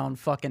all around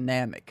fucking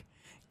Namek.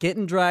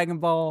 Getting Dragon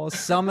Ball,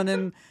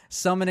 summoning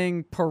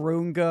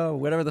Purunga,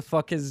 whatever the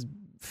fuck his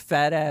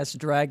fat ass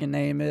dragon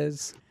name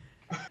is.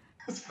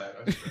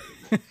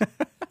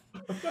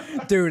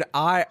 Dude,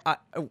 I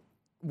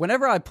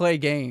whenever I play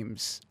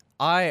games,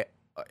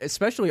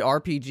 especially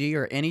RPG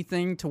or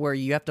anything to where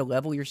you have to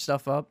level your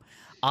stuff up,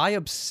 I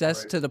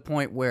obsess to the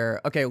point where,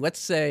 let's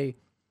say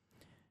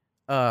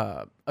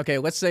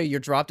you're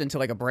dropped into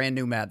like a brand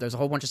new map. There's a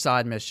whole bunch of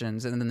side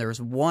missions, and then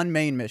there's one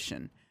main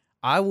mission.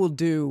 I will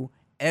do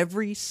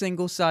every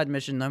single side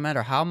mission, no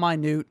matter how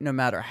minute, no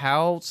matter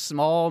how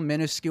small,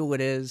 minuscule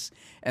it is,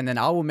 and then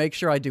I will make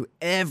sure I do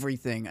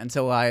everything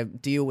until I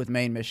deal with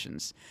main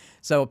missions.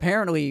 So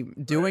apparently,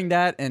 doing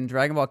that in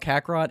Dragon Ball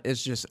Kakarot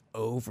is just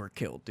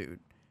overkill,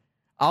 dude.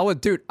 I was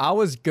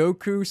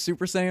Goku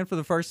Super Saiyan for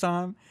the first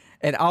time,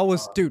 and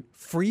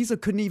Frieza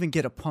couldn't even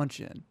get a punch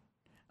in.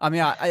 I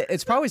mean,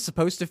 it's probably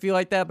supposed to feel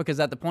like that because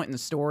at the point in the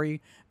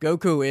story,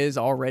 Goku is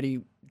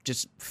already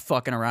just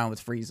fucking around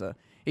with Frieza.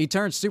 He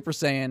turns Super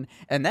Saiyan,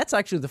 and that's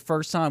actually the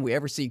first time we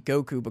ever see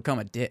Goku become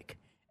a dick.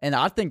 And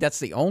I think that's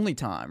the only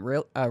time,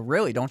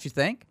 really, don't you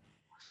think?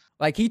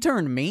 Like, he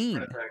turned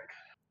mean.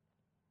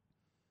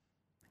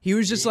 He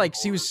was just like,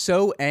 he was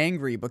so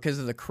angry because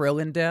of the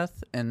Krillin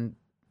death and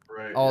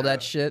all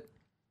that shit.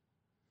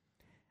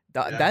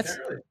 That's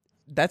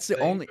the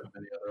only.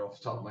 Off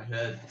the top of my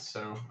head,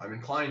 so I'm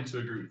inclined to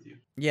agree with you.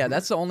 Yeah,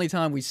 that's the only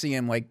time we see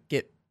him like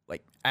get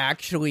like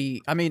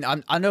actually. I mean,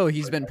 I know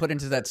he's been put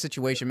into that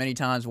situation many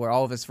times where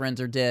all of his friends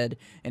are dead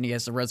and he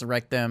has to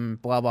resurrect them.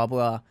 Blah blah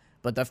blah.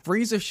 But the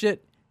Frieza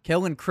shit,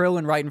 killing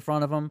Krillin right in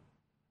front of him,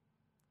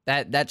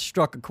 that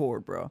struck a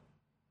chord, bro.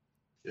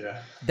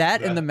 Yeah.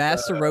 That and the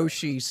Master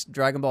Roshi's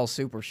Dragon Ball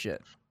Super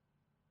shit.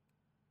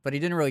 But he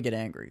didn't really get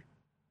angry.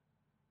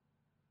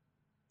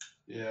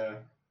 Yeah.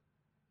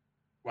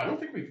 Well, I don't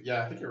think we've.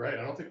 Yeah, I think you're right.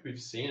 I don't think we've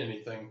seen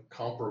anything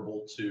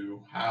comparable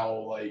to how,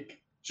 like,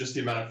 just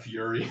the amount of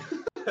fury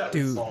that we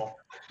Dude, saw.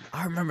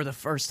 I remember the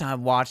first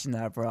time watching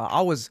that, bro.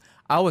 I was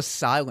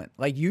silent.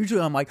 Like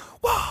usually I'm like,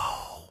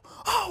 whoa,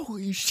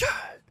 holy shit.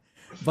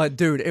 But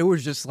dude, it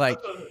was just like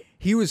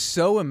he was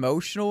so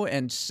emotional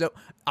and so.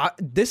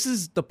 This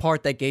is the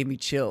part that gave me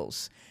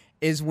chills.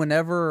 Is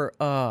whenever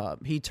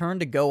he turned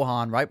to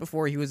Gohan right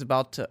before he was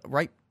about to,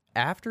 right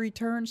after he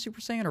turned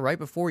Super Saiyan or right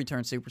before he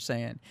turned Super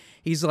Saiyan,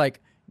 he's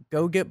like,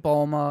 go get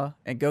Bulma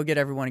and go get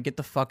everyone and get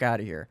the fuck out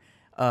of here.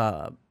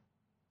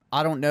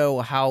 I don't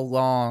know how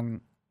long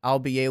I'll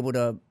be able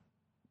to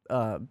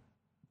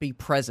be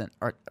present.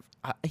 Or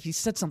he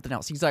said something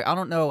else. He's like, I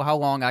don't know how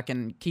long I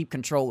can keep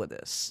control of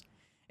this.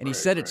 And he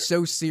said it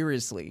so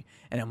seriously.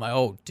 And I'm like,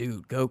 oh,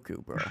 dude,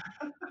 Goku, bro.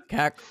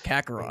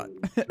 Kakarot.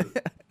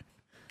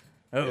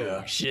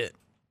 Shit.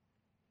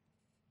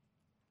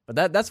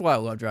 But that's why I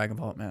love Dragon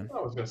Ball, man.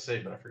 I was going to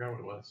say, but I forgot what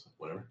it was.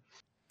 Whatever.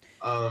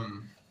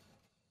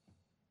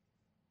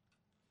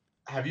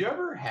 Have you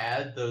ever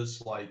had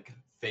those, like,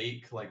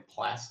 fake, like,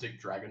 plastic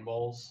Dragon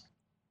Balls?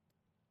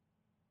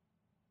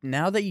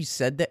 Now that you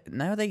say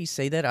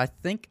that, I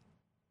think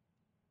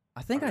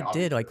I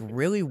did, like,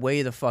 really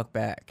way the fuck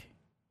back.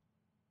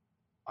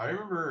 I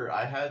remember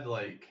I had,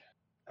 like,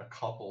 a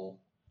couple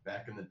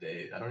back in the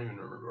day. I don't even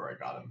remember where I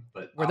got them,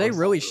 but were they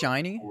really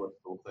shiny?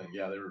 Cool thing.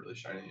 Yeah, they were really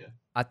shiny. Yeah.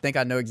 I think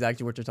I know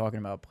exactly what you're talking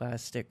about.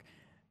 Plastic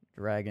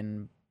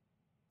Dragon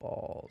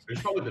Balls.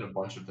 There's probably been a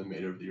bunch of them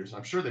made over the years.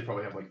 I'm sure they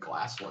probably have like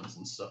glass ones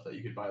and stuff that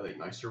you could buy, like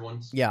nicer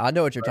ones. Yeah, I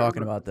know what you're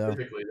talking about, though.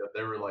 Typically, that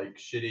they were like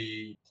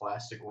shitty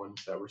plastic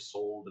ones that were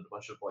sold at a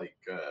bunch of like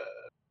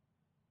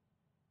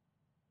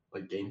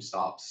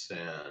GameStops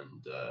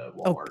and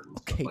Walmart and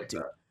stuff like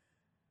dude. that.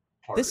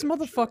 This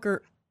motherfucker.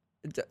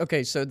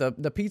 Okay, so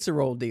the pizza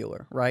roll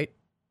dealer, right?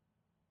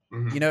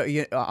 Mm-hmm. You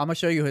know, I'm gonna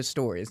show you his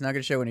story. It's not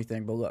gonna show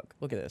anything, but look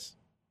at this.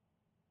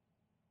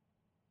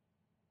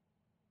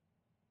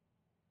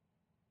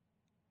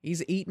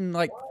 He's eating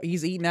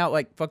out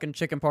like fucking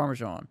chicken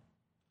parmesan.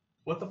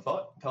 What the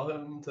fuck? Tell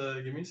him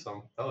to give me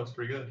some. That looks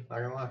pretty good. Not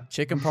gonna lie.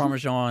 Chicken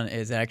parmesan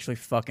is actually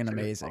fucking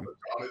amazing.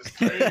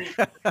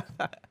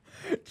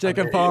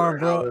 Chicken parm,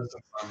 bro.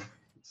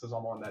 Since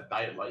I'm on that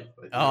diet life.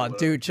 Oh,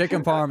 dude,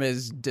 chicken parm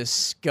is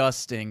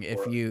disgusting.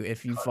 If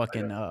you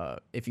fucking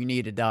if you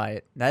need a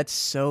diet, that's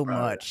so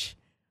much.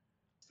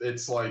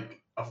 It's like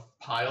a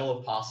pile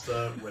of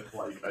pasta with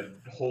like a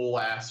whole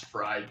ass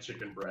fried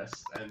chicken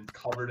breast and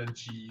covered in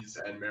cheese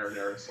and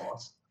marinara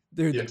sauce.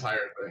 Dude, the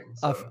entire thing.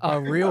 So.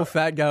 A real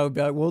fat guy would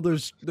be like, "Well,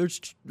 there's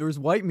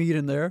white meat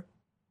in there,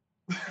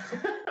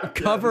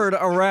 covered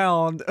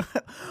around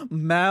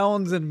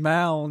mounds and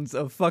mounds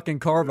of fucking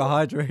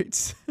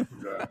carbohydrates."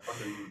 Yeah.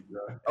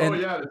 Oh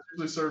yeah, it's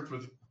usually served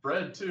with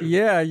bread too.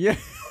 Yeah. Yeah.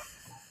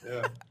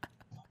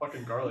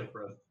 Fucking garlic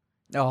bread.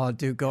 Oh,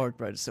 dude, garlic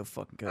bread is so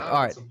fucking good.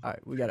 All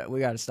right, we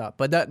gotta stop.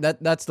 But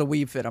that's the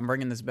weave fit. I'm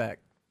bringing this back.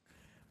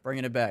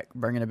 Bringing it back.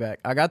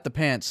 I got the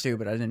pants too,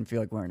 but I didn't feel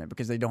like wearing it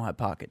because they don't have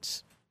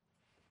pockets.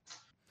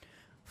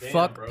 Damn,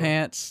 Fuck bro.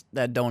 pants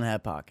that don't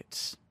have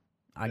pockets.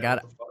 I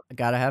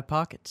gotta have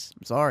pockets.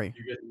 I'm sorry.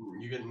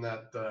 You getting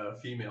that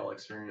female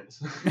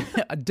experience.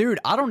 Dude,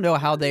 I don't know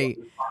how they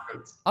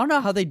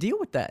deal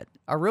with that.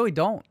 I really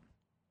don't.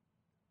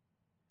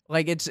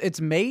 Like it's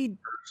made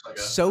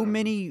so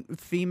many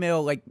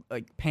female like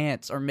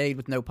pants are made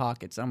with no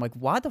pockets. I'm like,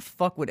 why the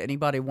fuck would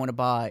anybody want to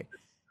buy?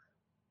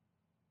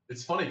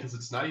 It's funny because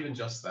it's not even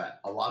just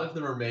that. A lot of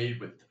them are made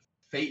with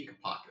fake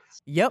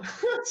pockets. Yep.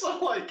 So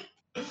like,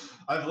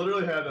 I've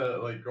literally had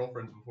like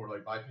girlfriends before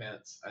like buy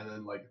pants and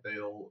then like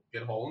they'll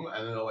get home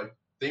and then they'll like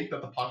think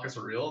that the pockets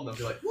are real and they'll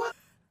be like, what?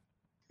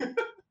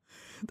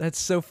 That's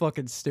so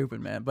fucking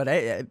stupid, man. But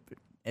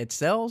it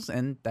sells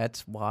and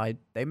that's why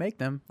they make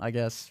them, I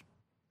guess.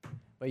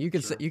 But you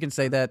can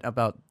say that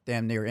about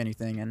damn near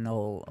anything in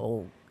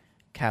old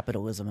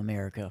capitalism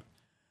America.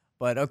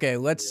 But okay,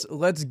 let's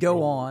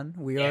go on.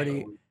 We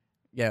already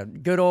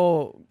good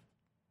old,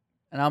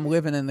 and I'm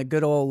living in the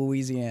good old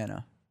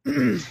Louisiana.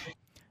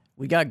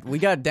 we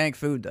got dank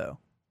food though.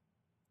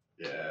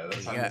 Yeah,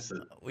 that's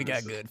we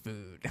got good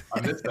food. I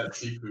miss that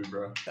seafood,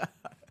 bro.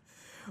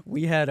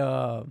 We had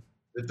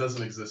It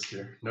doesn't exist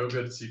here. No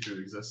good seafood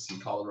exists in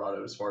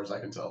Colorado, as far as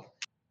I can tell.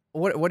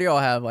 What do y'all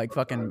have? Like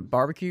fucking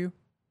barbecue?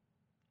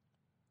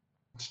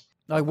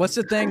 Like what's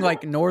the thing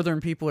like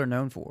northern people are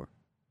known for?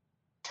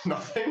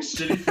 Nothing.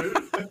 Shitty food.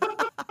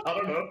 I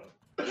don't know.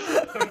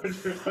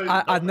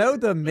 I know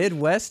the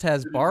Midwest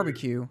has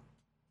barbecue,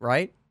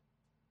 right?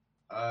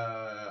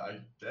 I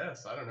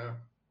guess I don't know.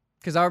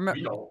 Because I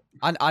remember,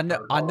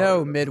 I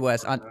know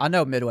Midwest. I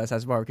know Midwest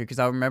has barbecue because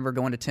I remember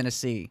going to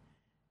Tennessee,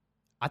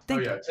 I Oh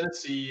think yeah,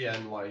 Tennessee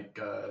and like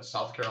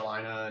South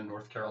Carolina and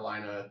North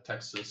Carolina,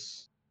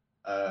 Texas,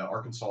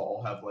 Arkansas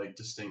all have like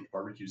distinct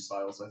barbecue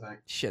styles. I think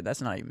shit.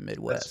 That's not even that's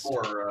Midwest.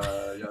 more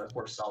yeah, that's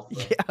more south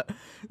though. Yeah,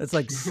 that's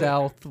like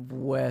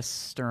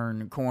southwestern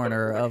But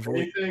corner like of.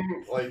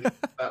 anything like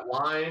that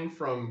line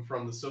from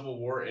the Civil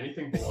War,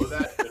 anything below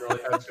that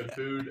generally has good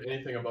food.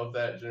 Anything above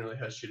that generally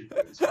has shitty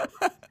food and stuff.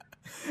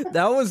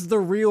 That was the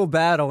real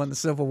battle in the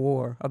Civil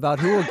War about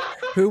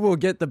who will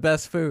get the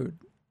best food.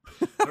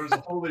 There was a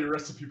holy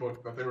recipe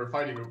book that they were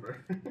fighting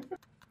over.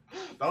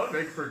 That would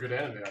make for a good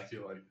anime, I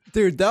feel like.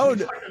 Dude, that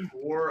would. Fucking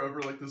war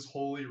over like this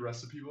holy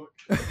recipe book.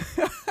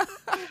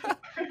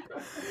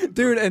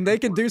 Dude, and they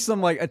can do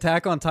some like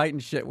Attack on Titan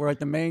shit where like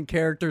the main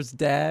character's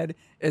dad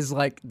is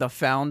like the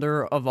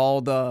founder of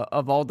all the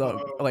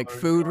Oh like my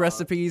food God.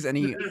 recipes, and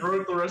He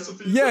wrote the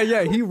recipe.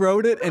 yeah, he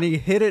wrote it and he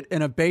hid it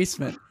in a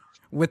basement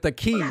with a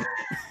key.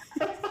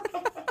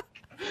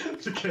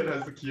 The kid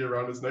has the key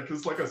around his neck.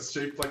 It's like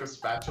shaped like a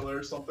spatula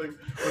or something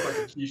with like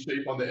a key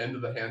shape on the end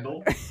of the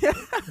handle. He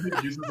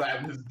uses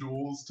that in his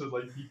duels to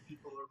like beat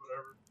people or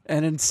whatever.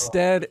 And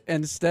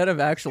instead of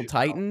actual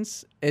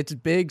titans, it's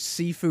big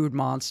seafood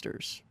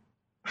monsters.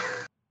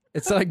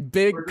 It's like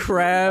big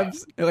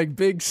crabs, like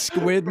big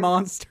squid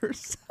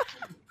monsters.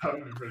 That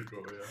would be pretty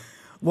cool, yeah.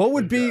 What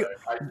would Like, be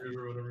kaiju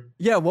or whatever.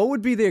 Yeah, what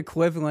would be the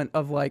equivalent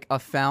of like a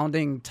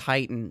founding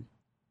titan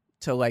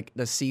to like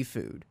the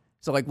seafood?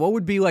 So like what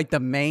would be like the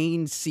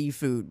main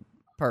seafood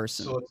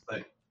person? So let's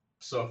think.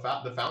 So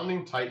the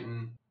founding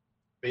titan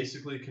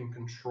basically can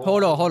control.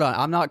 Hold on.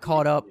 I'm not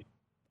caught up.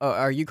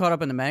 Are you caught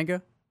up in the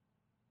manga?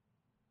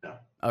 No.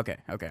 Okay.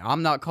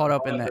 I'm not caught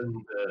up in that.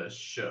 In the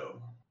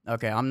show.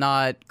 Okay, I'm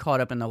not caught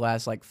up in the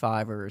last like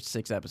 5 or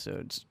 6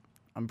 episodes.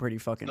 I'm pretty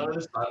fucking. No,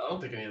 I don't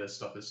think any of this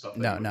stuff is stuff.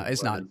 No,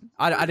 it's not.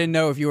 I didn't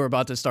know if you were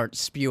about to start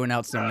spewing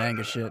out some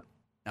manga shit.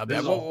 I'll be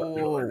like,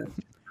 whoa.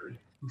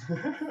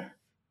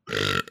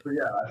 But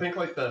yeah, I think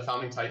like the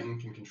founding titan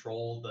can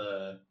control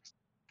the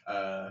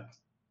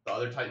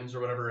other titans or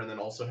whatever, and then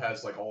also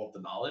has like all of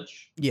the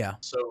knowledge. Yeah.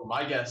 So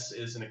my guess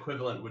is an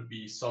equivalent would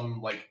be some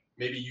like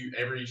maybe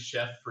every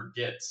chef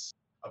forgets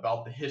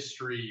about the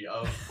history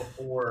of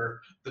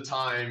before the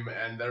time,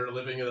 and they're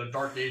living in a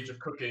dark age of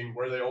cooking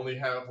where they only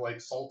have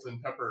like salt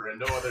and pepper and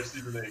no other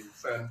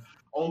seasonings, and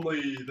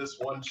only this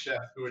one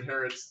chef who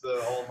inherits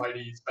the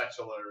almighty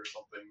spatula or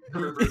something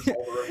remembers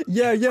all the recipes.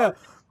 Yeah.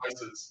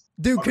 Spices.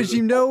 Dude, because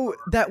you know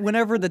that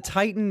whenever the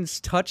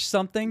Titans touch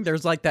something,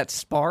 there's like that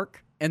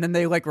spark, and then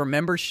they like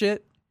remember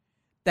shit.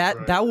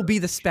 That will be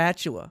the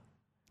spatula.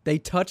 They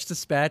touch the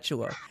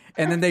spatula,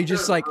 and then they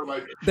just like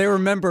they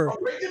remember.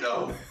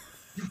 Oregano.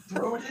 You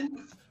throw it in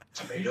with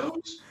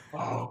tomatoes.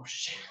 Oh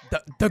shit.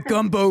 The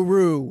gumbo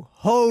roux.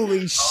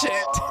 Holy shit.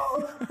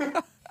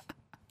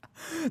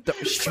 The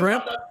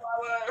shrimp.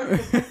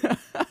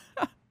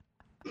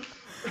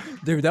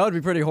 Dude, that would be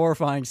pretty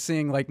horrifying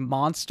seeing like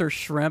monster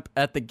shrimp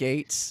at the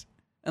gates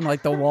and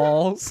like the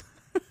walls.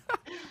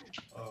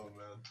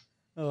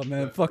 Oh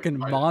man, fucking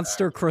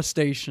monster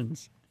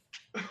crustaceans.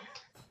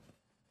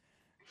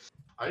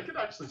 I could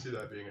actually see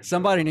that being a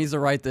Somebody needs to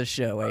write this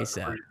show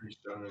ASAP.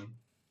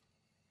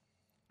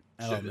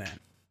 Oh Shit. man.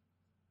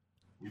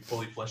 We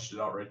fully fleshed it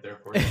out right there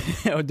for you.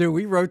 Oh, dude,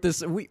 we wrote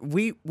this.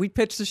 We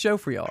pitched the show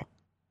for y'all.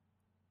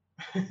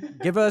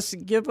 Give us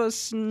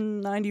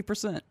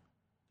 90%.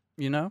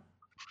 You know,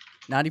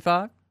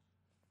 95.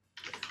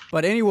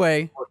 But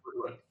anyway,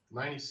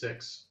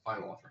 96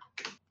 final offer.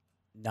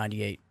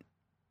 98.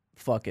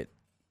 Fuck it.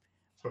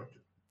 Fuck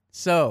it.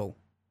 So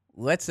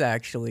let's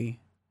actually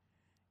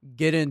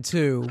get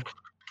into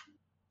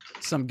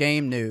some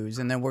game news,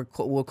 and then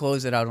we'll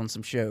close it out on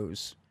some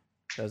shows.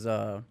 Because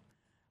I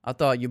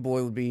thought your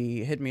boy would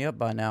be hitting me up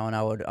by now, and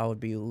I would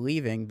be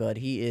leaving, but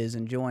he is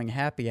enjoying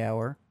happy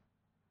hour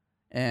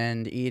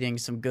and eating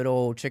some good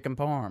old chicken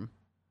parm.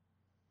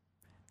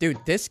 Dude,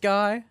 this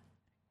guy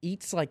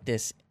eats like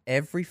this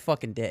every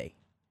fucking day.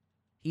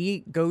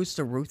 He goes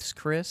to Ruth's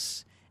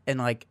Chris and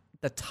like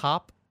the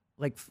top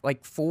like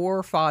 4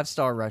 or 5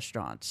 star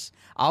restaurants.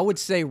 I would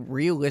say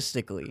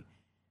realistically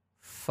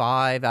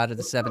 5 out of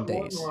the 7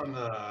 days.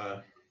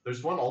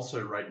 There's one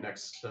also right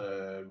next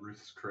to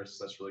Ruth's Chris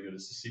that's really good.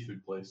 It's a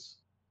seafood place.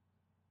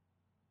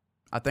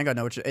 I think I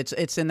know what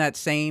it's in that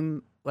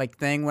same like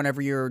thing.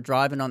 Whenever you're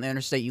driving on the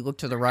interstate, you look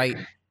to the right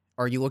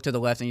or you look to the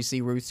left and you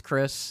see Ruth's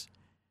Chris,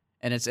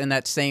 and it's in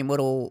that same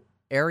little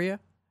area.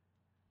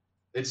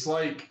 It's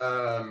like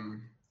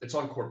it's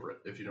on Corporate,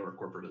 if you know where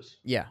Corporate is.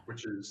 Yeah.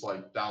 Which is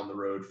like down the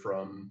road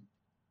from,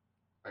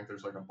 I think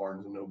there's like a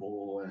Barnes and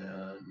Noble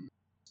and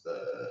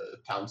the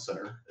town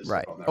center. Is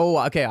right. On there. Oh,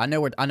 okay. I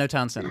know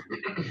town center.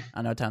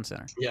 I know town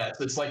center. Yeah,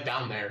 it's like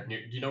down there. Do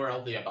you know where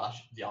all the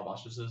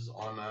Abash's is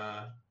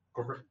on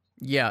Corporate?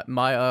 Yeah,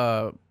 my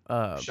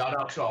shout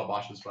out to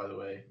Albosh's, by the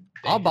way.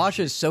 Albosh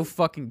is so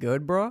fucking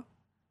good, bro.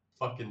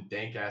 Fucking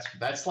dank ass.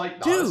 That's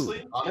like,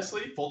 dude.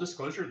 honestly, full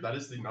disclosure, that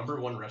is the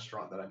 #1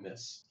 restaurant that I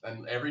miss.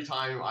 And every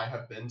time I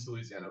have been to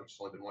Louisiana, which has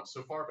only been once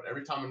so far, but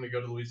every time I'm gonna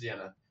go to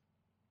Louisiana,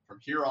 from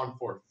here on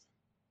forth,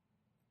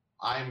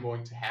 I am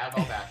going to have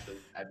Albasha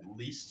at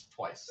least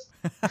twice.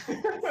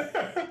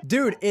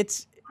 Dude,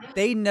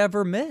 they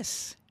never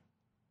miss.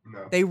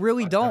 No, They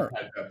really I've don't. never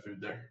had bad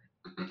food there.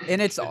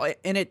 And it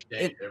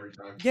every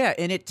time. yeah,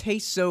 and it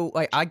tastes so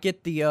like I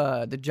get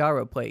the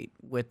gyro plate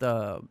with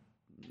the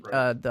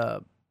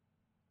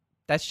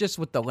that's just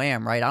with the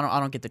lamb, right? I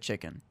don't get the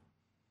chicken.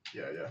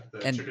 Yeah.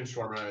 The chicken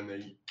shawarma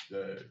and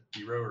the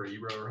Ero or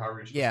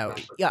however you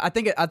pronounce it. Yeah. I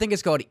think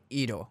it's called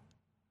Ito.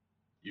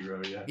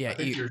 Ero, yeah. Yeah, I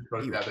think you're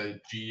supposed to have the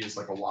G is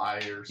like a Y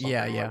or something.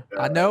 Yeah. Like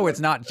that. I know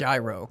it's not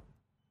gyro.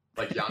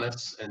 Like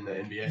Giannis in the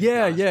NBA.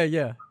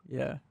 Yeah.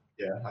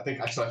 Yeah, I think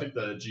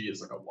the G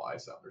is like a Y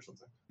sound or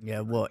something.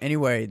 Yeah, well,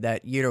 anyway,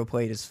 that gyro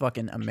plate is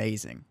fucking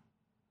amazing.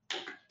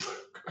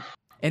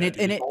 And yeah,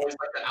 it always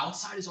like the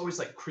outside is always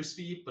like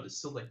crispy, but it's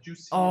still like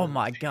juicy. Oh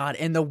my god!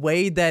 And the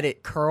way that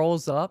it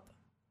curls up,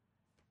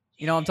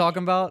 you know what I'm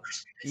talking about?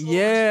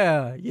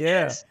 Yeah.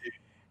 Yes,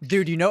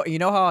 Dude, you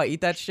know how I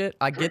eat that shit?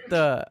 I get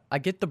the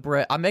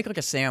bread. I make like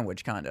a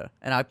sandwich kinda,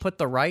 and I put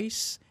the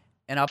rice,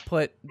 and I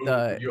put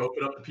the. You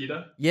open up the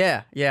pita.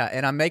 Yeah,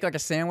 and I make like a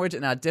sandwich,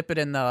 and I dip it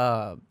in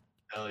the.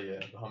 Hell yeah,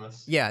 the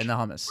hummus. Yeah, in the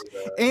hummus.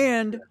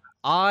 And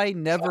I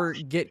never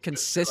get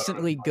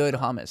consistently good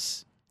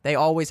hummus. They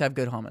always have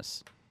good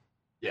hummus.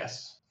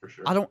 Yes, for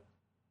sure. I don't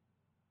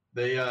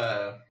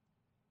know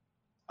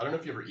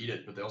if you ever eat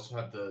it, but they also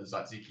have the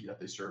tzatziki that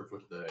they serve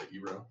with the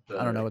Ero.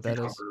 I don't know what that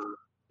is.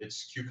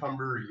 It's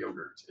cucumber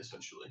yogurt,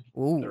 essentially.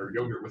 Ooh. Or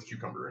yogurt with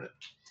cucumber in it.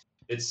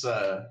 It's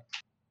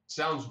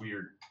sounds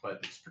weird, but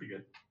it's pretty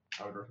good.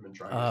 I would recommend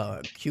trying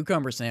it.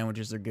 Cucumber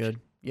sandwiches are good.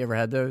 You ever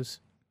had those?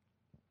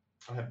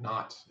 I have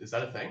not. Is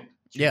that a thing?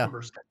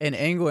 Cucumber in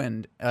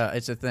England,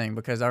 it's a thing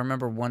because I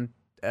remember one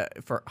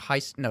for high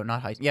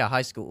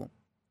school.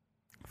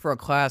 For a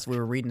class, we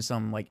were reading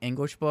some like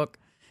English book,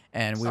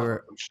 and we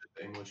were. Like shit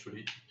the English would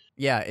eat.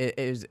 Yeah, it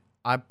is.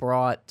 I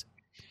brought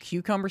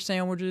cucumber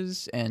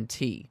sandwiches and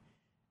tea,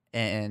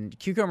 and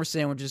cucumber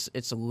sandwiches.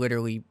 It's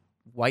literally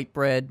white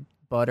bread,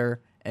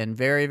 butter, and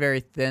very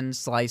very thin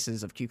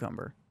slices of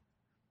cucumber.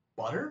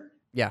 Butter?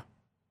 Yeah.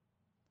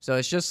 So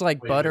it's just like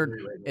butter.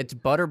 It's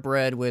butter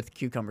bread with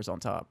cucumbers on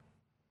top.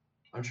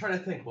 I'm trying to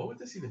think. What would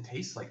this even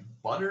taste like?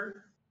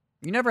 Butter?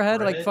 You never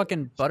had like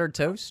fucking buttered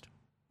toast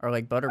or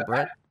like buttered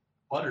bread?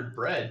 Buttered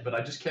bread, but I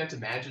just can't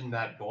imagine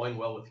that going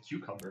well with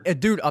cucumber.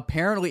 Dude,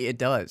 apparently it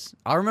does.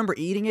 I remember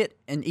eating it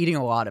and eating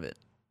a lot of it.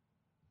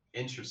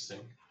 Interesting.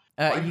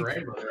 My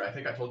grandmother, I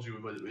think I told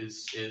you,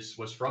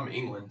 was from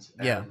England.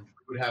 And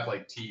we would have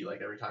like tea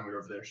like every time we were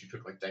over there. She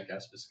cooked like dank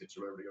ass biscuits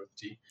or whatever to go with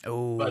the tea.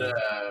 Oh, but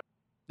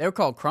they were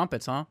called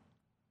crumpets, huh?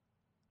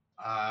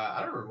 I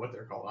don't remember what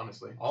they're called,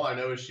 honestly. All I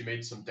know is she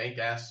made some dank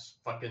ass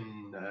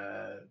fucking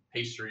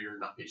pastry or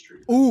not pastry.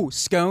 Ooh,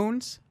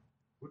 scones.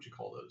 What'd you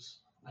call those?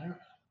 I don't.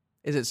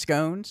 Is it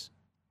scones?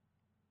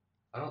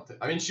 I don't think.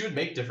 I mean, she would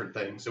make different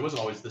things. It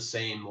wasn't always the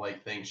same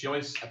like thing.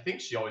 I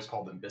think she always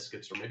called them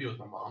biscuits, or maybe it was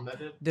my mom that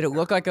did. Did it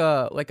look like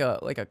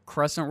a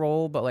crescent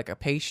roll, but like a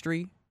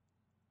pastry?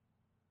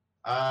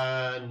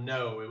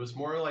 No. It was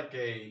more like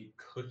a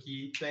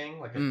cookie thing,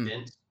 like a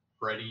dense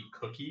bready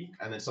cookie,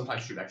 and then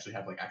sometimes she would actually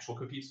have like actual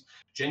cookies.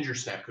 Ginger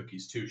snap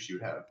cookies too. She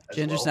would have.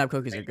 Ginger snap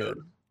cookies are good.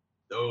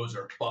 Those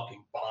are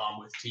fucking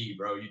bomb with tea,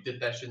 bro. You dip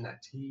that shit in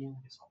that tea.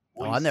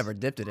 Oh, I never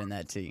dipped it in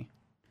that tea.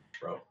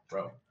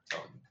 Bro.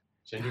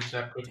 Ginger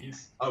snap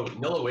cookies. Oh,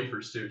 vanilla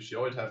wafers too. She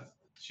always had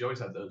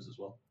those as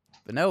well.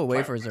 Vanilla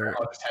wafers are.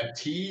 I just had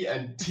tea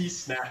and tea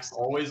snacks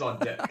always on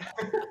deck.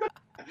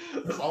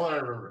 That's all I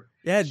remember.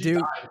 Yeah, she dude.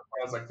 died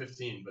when I was like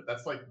 15, but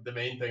that's like the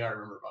main thing I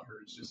remember about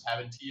her is just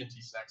having tea and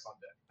tea snacks on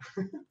deck.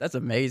 That's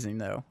amazing,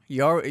 though.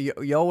 You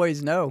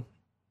always know.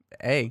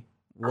 Hey,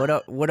 what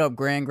up,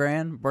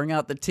 Gran? Bring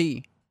out the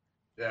tea.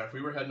 Yeah, if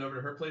we were heading over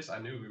to her place, I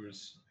knew we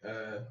was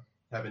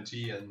having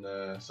tea and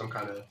some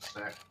kind of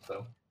snack.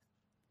 So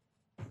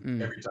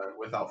every time,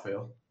 without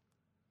fail.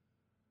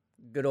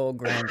 Good old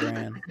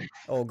Gran.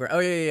 Oh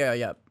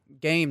yeah.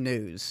 Game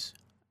news.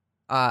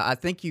 I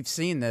think you've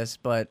seen this,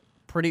 but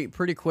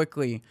pretty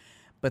quickly,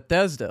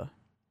 Bethesda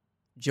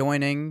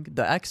joining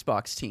the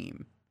Xbox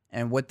team,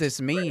 and what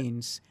this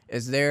means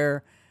is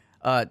their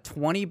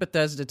 20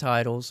 Bethesda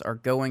titles are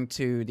going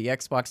to the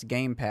Xbox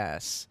Game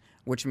Pass,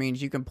 which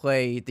means you can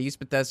play these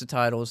Bethesda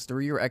titles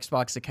through your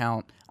Xbox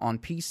account on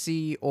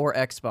PC or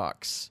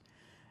Xbox.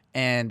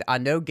 And I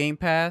know Game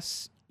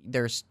Pass,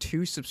 there's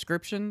 2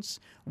 subscriptions.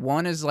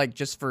 One is like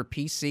just for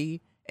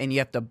PC, and you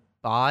have to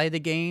buy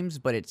the games,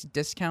 but it's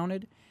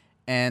discounted.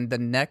 And the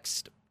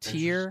next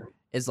tier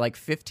is like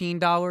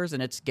 $15,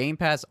 and it's Game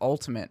Pass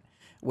Ultimate,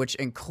 which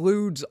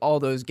includes all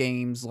those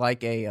games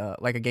like a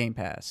Game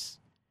Pass.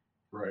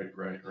 Right.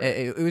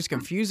 It was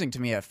confusing to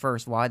me at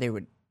first why they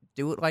would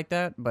do it like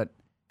that, but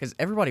because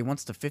everybody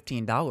wants the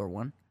 $15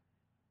 one,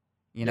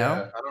 you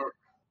know? Yeah,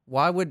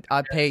 why would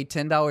I pay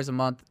 $10 a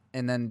month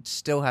and then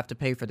still have to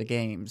pay for the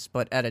games,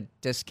 but at a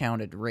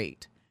discounted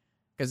rate?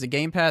 Because the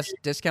Game Pass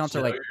discounts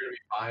are like you're gonna be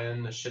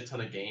buying a shit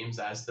ton of games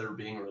as they're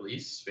being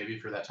released. Maybe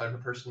for that type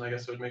of person, I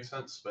guess it would make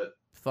sense. But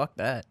fuck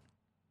that.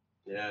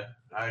 Yeah,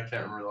 I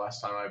can't remember the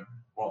last time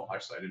well,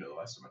 actually, I do know the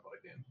last time I bought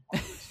a game on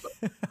release,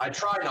 but I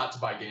try not to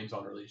buy games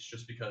on release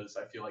just because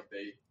I feel like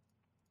they,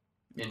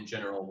 in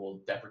general,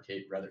 will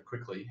deprecate rather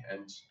quickly,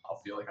 and I'll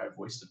feel like I've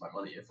wasted my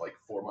money if like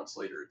 4 months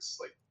later it's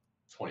like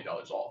 $20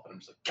 off, and I'm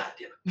just like, God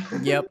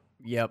damn it.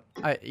 Yep.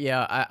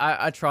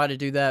 I try to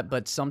do that,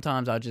 but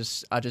sometimes I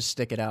just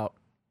stick it out.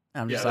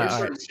 I'm Yeah, just there's like, all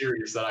certain right.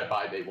 series that I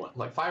buy day one,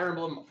 like Fire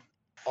Emblem,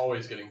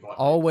 always getting bought.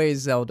 Always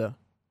Zelda.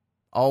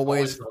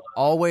 Always Zelda.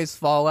 Always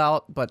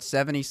Fallout, but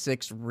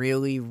 76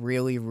 really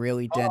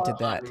dented Not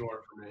that.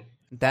 anymore for me.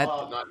 That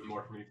Fallout, not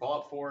anymore for me.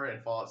 Fallout 4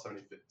 and Fallout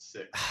 76.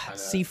 Kinda...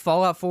 See,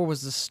 Fallout 4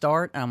 was the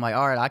start, and I'm like,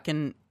 all right,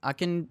 I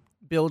can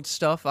build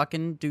stuff, I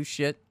can do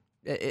shit.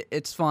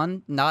 It's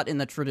fun, not in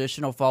the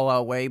traditional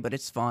Fallout way, but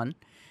it's fun.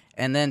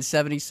 And then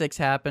 76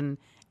 happened.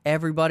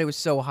 Everybody was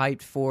so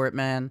hyped for it,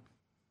 man.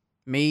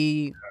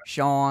 Me,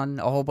 Sean,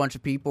 a whole bunch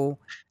of people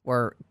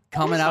were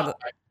coming out of...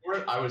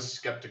 I was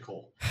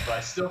skeptical, but I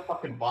still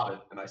fucking bought it,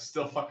 and I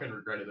still fucking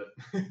regretted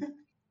it.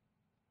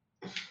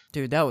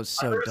 Dude, that was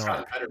so dark. It's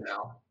dark. better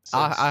now.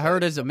 I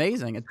heard it's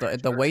amazing.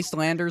 The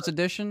Wastelanders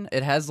edition,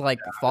 it has like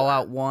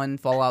Fallout 1,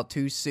 Fallout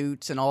 2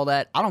 suits and all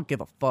that. I don't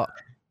give a fuck.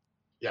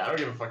 Yeah, I don't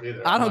give a fuck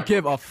either. I don't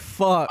give a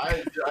fuck.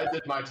 I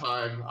did my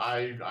time.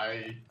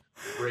 I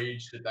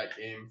raged at that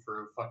game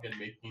for fucking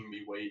making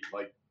me wait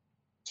like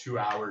 2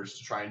 hours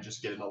to try and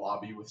just get in a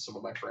lobby with some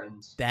of my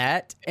friends.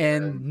 That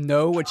and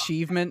no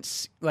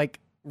achievements like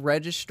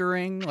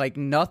registering, like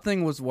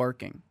nothing was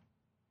working.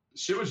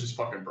 Shit was just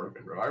fucking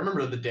broken, bro. I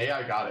remember the day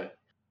I got it.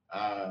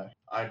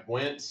 I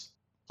went,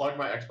 plugged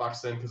my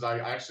Xbox in because I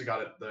actually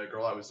got it. The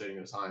girl I was dating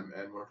at the time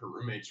and one of her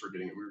roommates were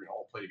getting it. We were gonna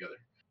all play together.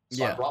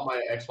 So I brought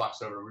my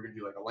Xbox over. We were gonna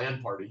do like a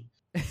LAN party.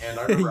 And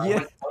I remember I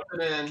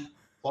went,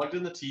 plugged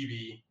in the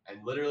TV,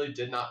 and literally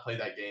did not play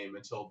that game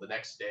until the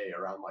next day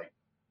around like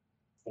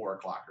 4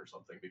 o'clock or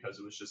something, because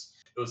it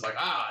was like,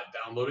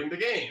 downloading the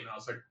game. And I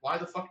was like, why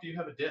the fuck do you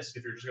have a disc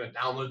if you're just gonna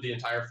download the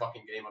entire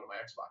fucking game onto my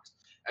Xbox?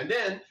 And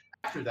then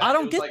after that, I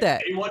don't it was get like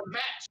that.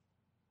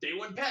 Day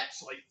one patch,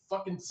 like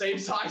fucking same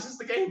size as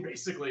the game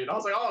basically. And I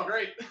was like, oh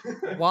great.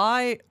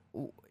 Why?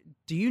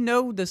 Do you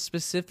know the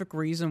specific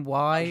reason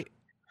why?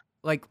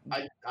 Like,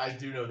 I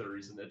do know the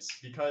reason. It's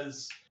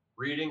because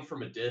reading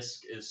from a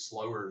disk is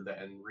slower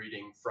than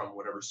reading from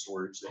whatever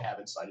storage they have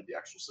inside of the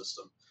actual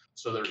system.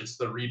 So it's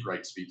the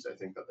read-write speeds, I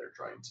think, that they're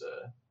trying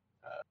to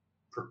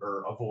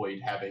or avoid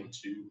having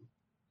to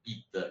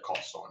eat the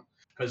cost on.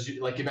 Because,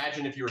 like,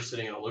 imagine if you were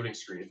sitting in a loading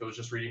screen. If it was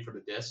just reading from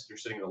a disk, you're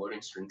sitting in a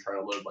loading screen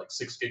trying to load, like,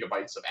 6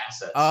 gigabytes of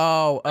assets.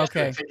 Oh, okay. It's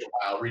going to take a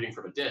while reading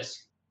from a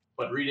disk.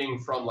 But reading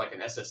from, like,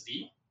 an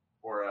SSD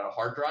or a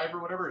hard drive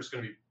or whatever is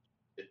going to be...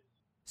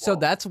 So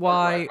that's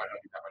why... Might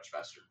not be that much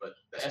faster, but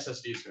the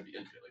SSD is going to be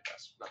infinitely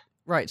faster.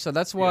 Right, so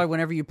that's why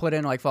whenever you put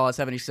in, like, Fallout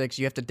 76,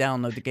 you have to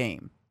download the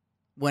game.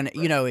 When,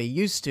 you know, it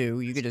used to,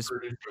 you could just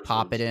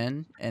pop it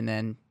in, and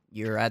then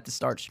you're at the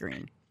start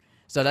screen.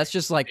 So that's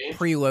just, like,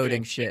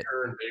 preloading shit.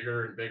 Bigger and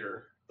bigger and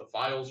bigger. The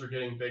files are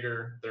getting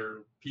bigger.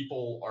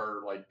 People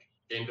are, like,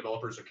 game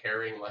developers are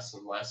caring less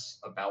and less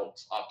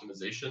about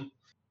optimization.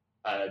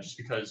 Just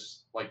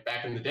because, like,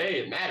 back in the day,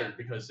 it mattered,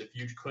 because if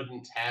you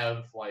couldn't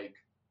have, like,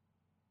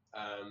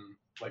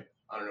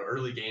 I don't know,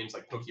 early games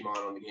like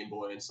Pokemon on the Game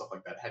Boy and stuff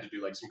like that had to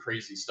do, like, some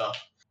crazy stuff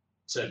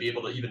to be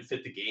able to even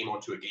fit the game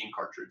onto a game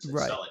cartridge and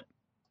sell it.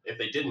 If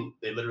they didn't,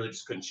 they literally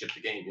just couldn't ship the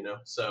game, you know?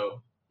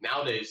 So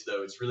nowadays,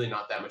 though, it's really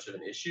not that much of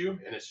an issue,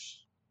 and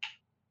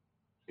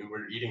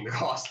we're eating the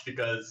cost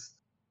because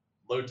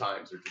load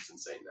times are just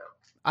insane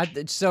now.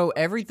 So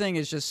everything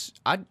is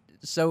just...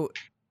 So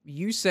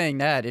you saying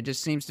that, it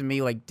just seems to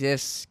me like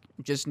discs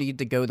just need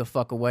to go the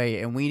fuck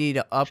away, and we need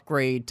to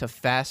upgrade to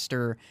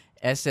faster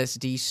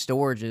SSD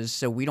storages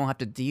so we don't have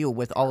to deal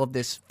with all of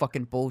this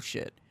fucking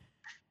bullshit.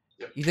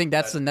 Yep. You think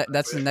that's the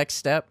next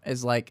step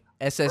is like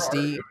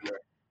SSD?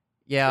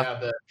 Yeah,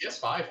 the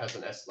PS5 has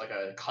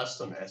a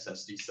custom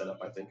SSD setup,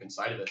 I think,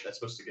 inside of it that's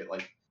supposed to get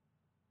like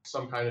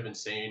some kind of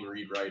insane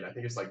read-write. I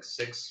think it's like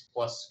 6+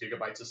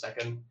 gigabytes a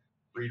second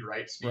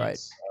read-write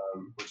speeds,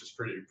 which is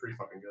pretty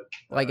fucking good.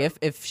 Like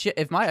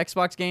if my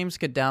Xbox games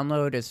could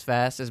download as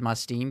fast as my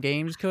Steam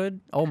games could,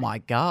 oh my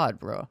god,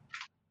 bro,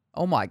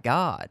 oh my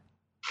god.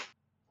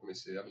 Let me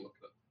see. I haven't looked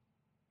it up.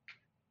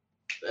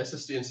 The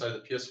SSD inside the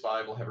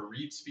PS5 will have a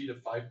read speed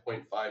of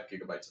 5.5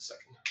 gigabytes a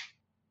second.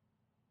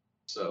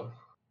 So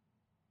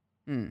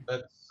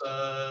that's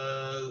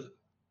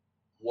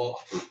well,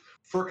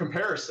 for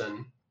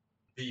comparison,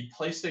 the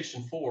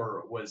PlayStation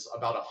 4 was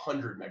about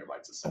 100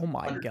 megabytes a second. Oh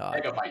my god,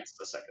 megabytes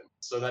a second.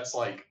 So that's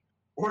like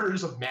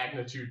orders of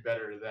magnitude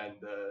better than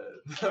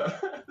the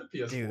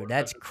PS4. Dude,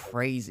 that's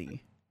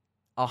crazy.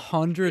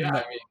 100. Yeah, I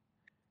mean,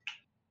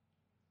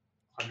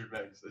 100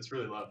 megs. It's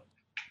really low.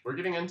 We're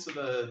getting into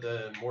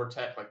the more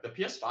tech. Like the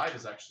PS5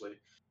 is actually,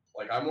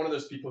 like, I'm one of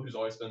those people who's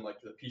always been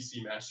like the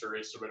PC master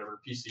race or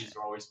whatever. PCs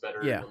are always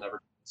better. Yeah. You'll never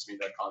convince me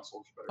that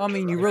consoles are better. I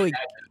mean, you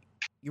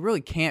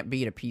really can't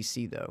beat a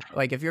PC though.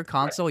 Like if you're a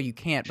console, you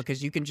can't,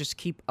 because you can just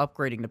keep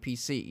upgrading the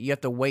PC. You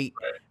have to wait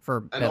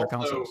for better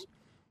consoles.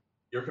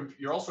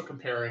 you're also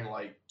comparing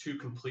like two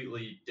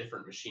completely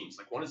different machines.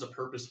 Like one is a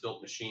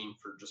purpose-built machine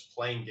for just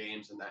playing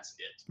games, and that's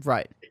it.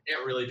 Right. It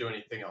can't really do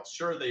anything else.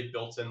 Sure, they've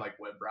built in like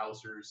web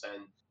browsers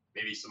and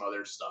maybe some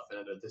other stuff in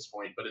it at this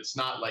point, but it's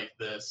not like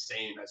the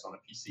same as on a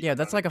PC. Yeah,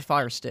 that's like a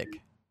Fire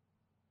Stick.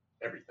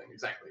 Everything,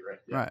 exactly, right?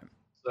 Yeah. Right.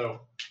 So,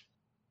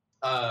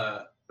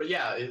 but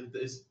yeah,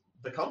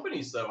 the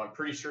companies though, I'm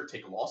pretty sure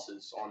take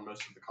losses on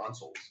most of the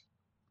consoles.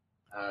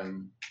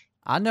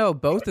 I know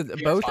both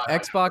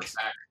Xbox.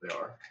 They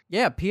are.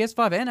 Yeah,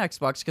 PS5 and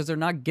Xbox, because they're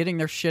not getting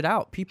their shit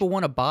out. People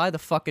want to buy the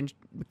fucking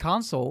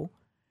console,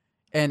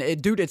 and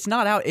dude, it's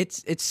not out.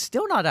 It's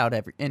still not out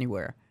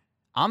anywhere.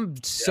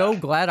 I'm so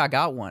glad I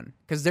got one,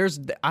 because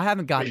I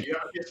haven't gotten. Wait, you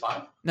have a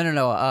PS5? No.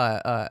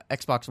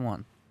 Xbox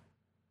One.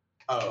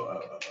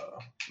 Oh,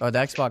 the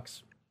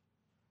Xbox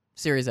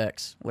Series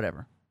X,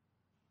 whatever.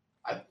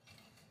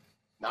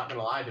 Not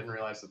gonna lie, I didn't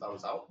realize that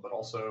was out, but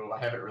also I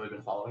haven't really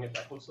been following it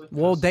that closely.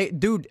 Well,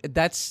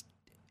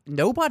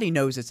 nobody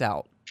knows it's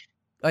out.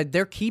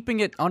 They're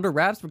keeping it under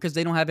wraps because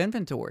they don't have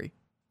inventory.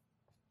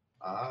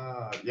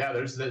 Yeah,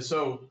 there's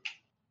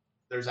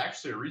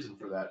actually a reason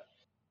for that.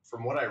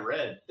 From what I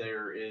read,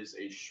 there is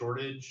a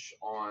shortage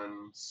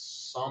on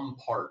some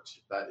part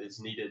that is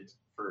needed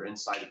for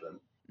inside of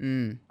them.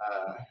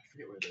 I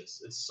forget what it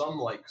is. It's some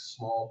like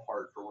small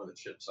part for one of the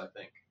chips, I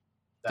think.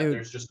 That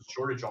there's just a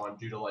shortage on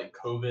due to like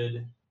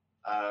COVID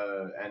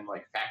and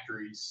like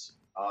factories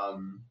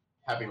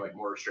having like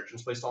more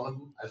restrictions placed on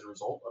them as a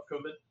result of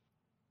COVID.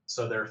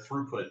 So their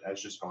throughput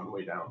has just gone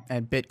way down.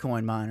 And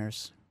Bitcoin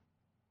miners.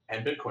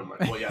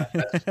 Well, yeah,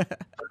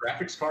 for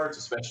graphics cards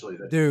especially,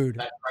 that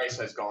price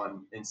has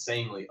gone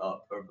insanely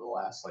up over the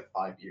last like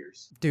 5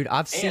 years. Dude,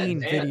 I've seen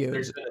videos. And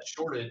there's been a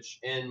shortage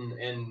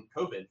in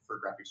COVID for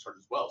graphics cards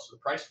as well. So the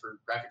price for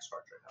graphics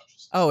cards right now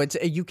is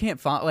just you can't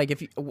find like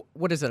if you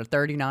what is it, a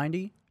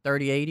 3090,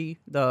 3080,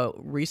 the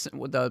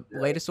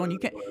latest one you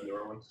can't.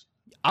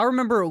 I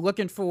remember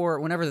looking for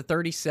whenever the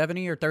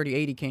 3070 or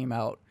 3080 came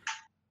out.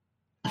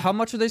 How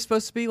much are they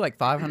supposed to be? Like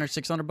 $500,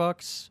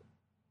 $600?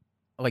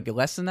 Like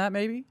less than that,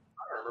 maybe?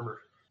 I don't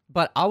remember.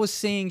 But I was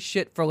seeing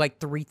shit for like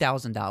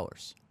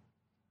 $3,000.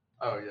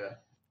 Oh, yeah.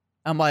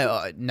 I'm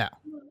like, no.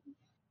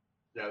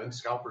 Yeah, then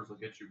scalpers will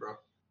get you, bro.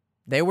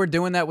 They were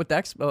doing that with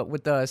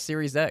the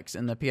Series X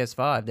and the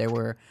PS5. They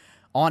were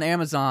on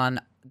Amazon.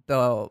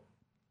 The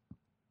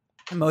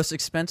most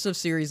expensive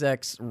Series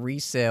X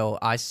resale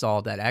I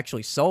saw that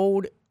actually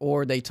sold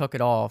or they took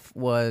it off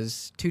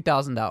was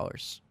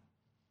 $2,000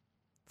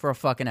 for a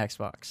fucking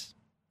Xbox.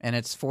 And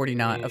it's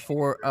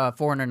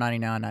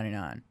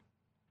 $499.99.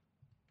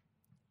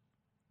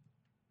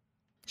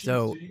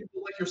 So you can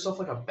build like yourself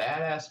like a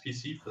badass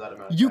PC for that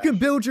amount. You can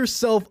build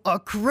yourself a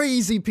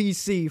crazy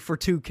PC for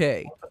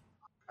 $2K.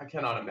 I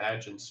cannot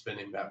imagine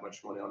spending that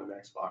much money on an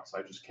Xbox.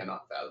 I just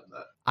cannot fathom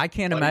that. I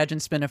can't imagine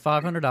spending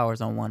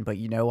 $500 on one, but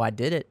I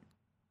did it.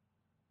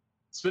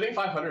 Spending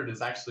 $500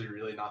 is actually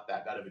really not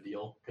that bad of a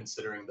deal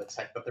considering the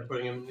tech that they're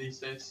putting in these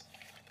days.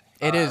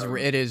 It is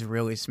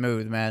really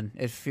smooth, man.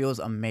 It feels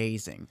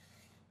amazing.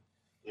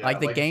 Yeah, like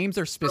the games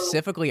are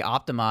specifically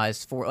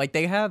optimized for like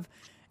they have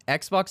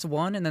Xbox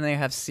One and then they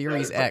have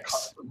Series X.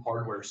 Custom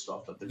hardware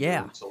stuff that they're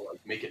doing to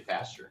like make it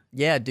faster.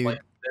 Yeah, dude.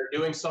 Like, they're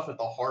doing stuff at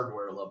the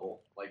hardware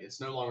level. Like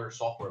it's no longer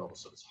software level,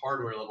 so it's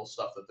hardware level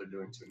stuff that they're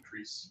doing to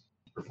increase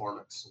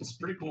performance. It's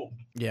pretty cool.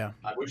 Yeah.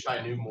 I wish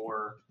I knew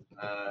more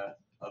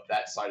of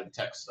that side of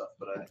tech stuff,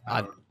 but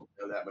I don't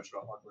know that much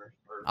about hardware.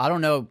 I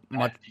don't know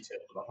much detail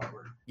about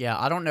hardware. Yeah,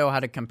 I don't know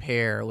how to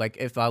compare. Like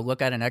if I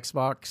look at an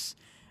Xbox,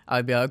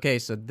 I'd be like, okay,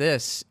 so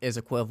this is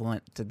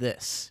equivalent to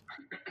this,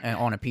 and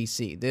on a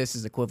PC, this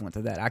is equivalent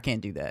to that. I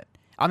can't do that.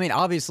 I mean,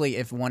 obviously,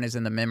 if one is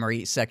in the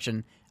memory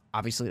section,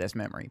 obviously that's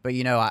memory. But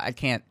I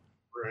can't.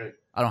 Right.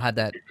 I don't have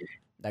that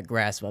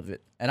grasp of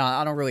it, and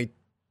I don't really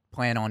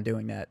plan on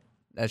doing that.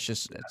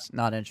 It's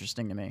not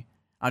interesting to me.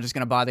 I'm just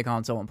gonna buy the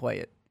console and play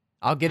it.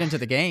 I'll get into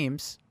the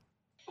games.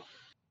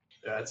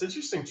 Yeah, it's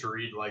interesting to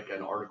read like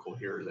an article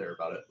here or there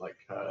about it, like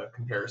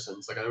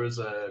comparisons. Like there was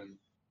a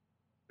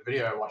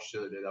video I watched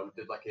the other day that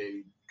did like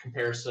a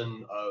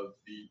comparison of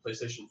the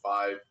PlayStation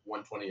 5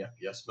 120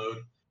 FPS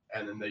mode,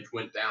 and then they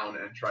went down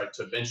and tried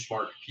to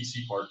benchmark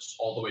PC parts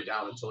all the way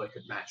down until they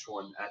could match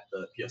one at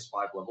the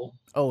PS5 level.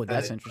 Oh,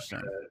 that's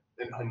interesting.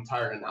 An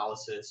entire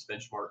analysis,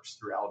 benchmarks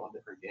throughout on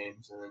different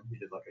games, and then he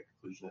did like a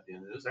conclusion at the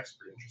end. It was actually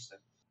pretty interesting.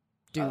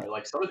 Dude,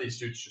 like some of these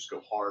dudes just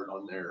go hard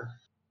on their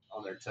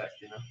tech,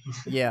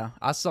 Yeah,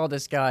 I saw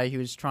this guy. He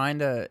was trying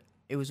to.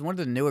 It was one of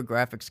the newer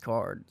graphics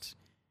cards,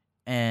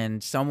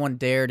 and someone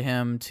dared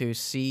him to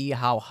see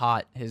how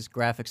hot his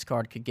graphics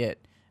card could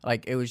get.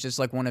 Like it was just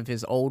like one of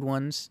his old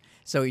ones.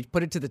 So he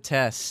put it to the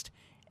test,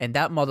 and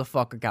that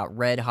motherfucker got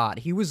red hot.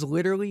 He was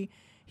literally.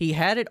 He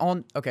had it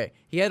on. Okay,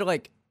 he had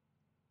like.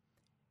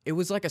 It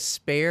was like a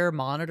spare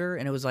monitor,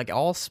 and it was like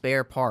all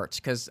spare parts,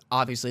 because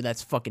obviously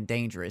that's fucking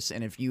dangerous.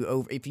 And if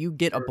you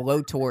get a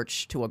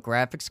blowtorch to a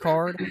graphics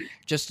card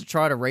just to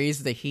try to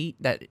raise the heat,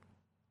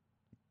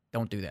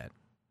 don't do that.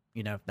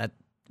 That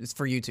is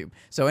for YouTube.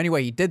 So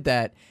anyway, he did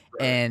that,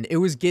 and it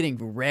was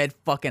getting red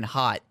fucking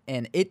hot,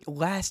 and it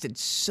lasted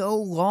so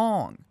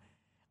long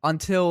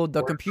until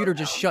the computer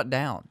just shut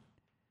down.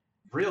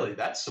 Really?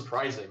 That's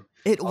surprising.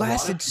 It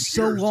lasted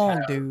so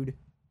long, dude.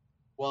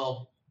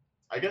 Well,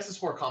 I guess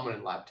it's more common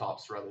in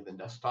laptops rather than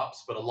desktops,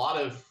 but a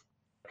lot of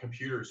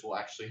computers will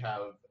actually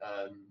have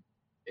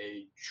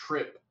a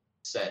trip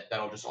set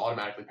that'll just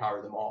automatically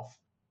power them off.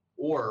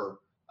 Or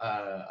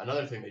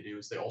another thing they do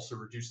is they also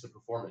reduce the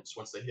performance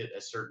once they hit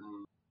a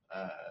certain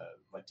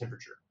like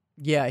temperature.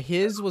 Yeah,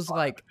 his was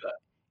like,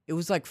 it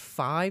was like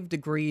 5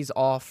 degrees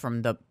off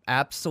from the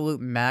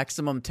absolute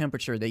maximum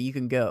temperature that you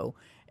can go.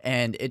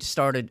 And it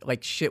started,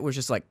 like, shit was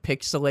just, like,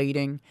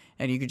 pixelating,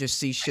 and you could just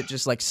see shit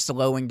just, like,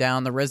 slowing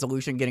down, the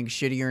resolution getting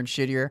shittier and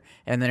shittier,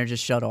 and then it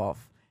just shut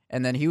off.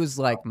 And then he was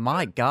like,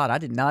 my God, I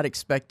did not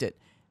expect it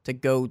to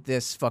go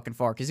this fucking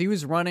far. Because he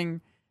was running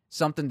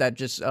something that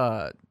just,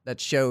 that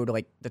showed,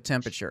 like, the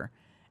temperature.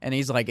 And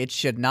he's like, it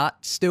should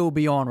not still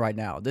be on right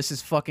now. This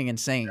is fucking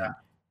insane. Yeah.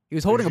 He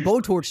was holding a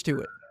blowtorch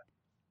to it.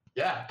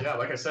 Yeah,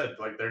 like I said,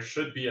 like, there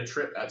should be a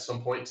trip at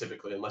some point,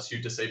 typically, unless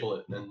you disable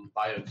it in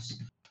BIOS.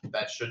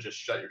 That should just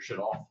shut your shit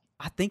off.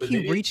 I think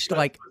he reached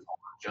like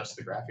just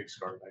the graphics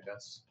card, I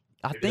guess.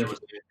 Maybe there was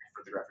anything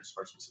for the graphics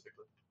card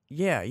specifically.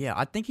 Yeah.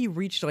 I think he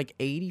reached like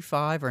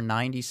 85 or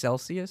 90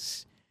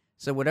 Celsius.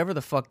 So whatever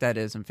the fuck that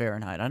is in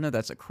Fahrenheit. I know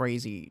that's a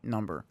crazy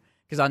number.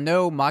 Because I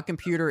know my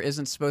computer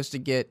isn't supposed to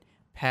get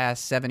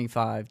past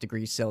 75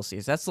 degrees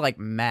Celsius. That's like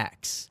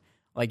max.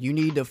 Like you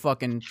need to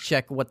fucking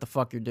check what the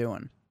fuck you're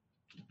doing.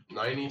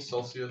 90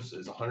 Celsius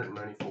is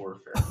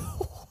 194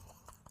 Fahrenheit.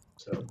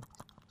 So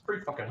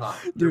pretty fucking hot.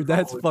 Dude,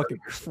 that's fucking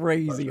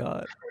crazy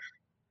hot.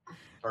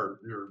 Or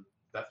you're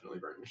definitely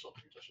burning yourself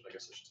to touch it, I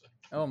guess I should say.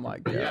 Oh my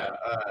God. Yeah,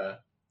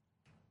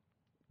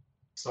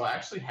 so I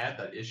actually had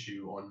that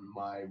issue on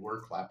my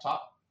work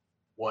laptop.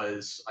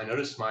 I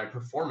noticed my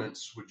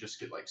performance would just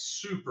get like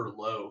super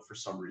low for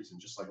some reason,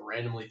 just like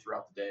randomly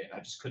throughout the day, and I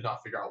just could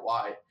not figure out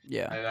why.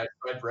 Yeah. And I'd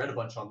read a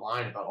bunch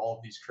online about all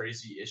of these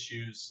crazy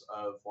issues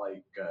of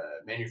like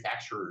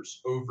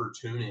manufacturers over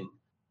tuning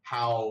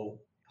how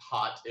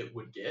hot it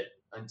would get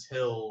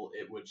until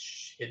it would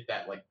hit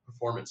that like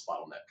performance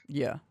bottleneck.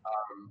 Yeah.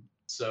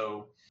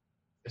 So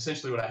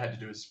essentially what I had to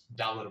do is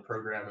download a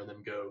program and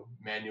then go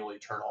manually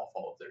turn off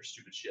all of their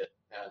stupid shit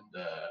and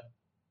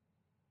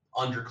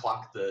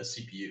underclock the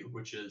CPU,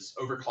 which is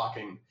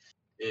overclocking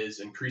is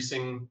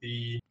increasing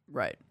the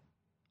rate,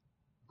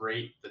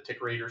 the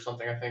tick rate or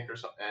something, I think, or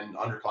something, and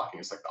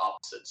underclocking is like the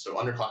opposite. So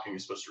underclocking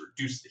is supposed to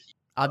reduce the heat.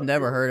 I've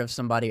never heard of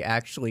somebody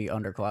actually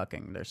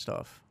underclocking their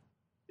stuff.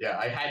 Yeah,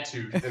 I had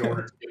to in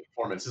order to get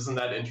performance. Isn't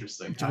that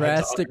interesting?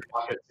 Drastic.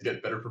 I had to underclock it to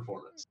get better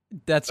performance.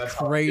 That's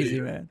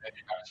crazy, man.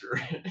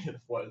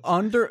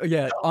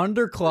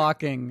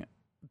 Underclocking,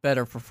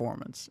 better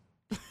performance.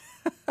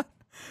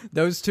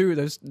 Those two,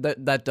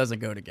 that doesn't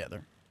go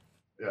together.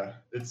 Yeah,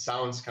 it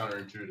sounds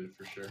counterintuitive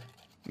for sure.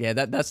 Yeah,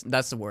 that's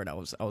the word I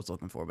was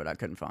looking for, but I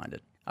couldn't find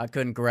it. I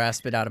couldn't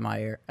grasp it out of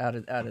my air, out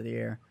of the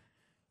air.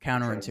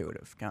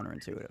 Counterintuitive.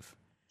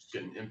 Just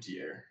getting empty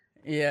air.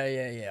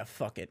 Yeah.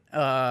 Fuck it.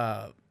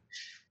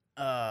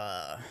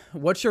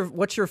 What's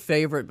your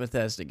favorite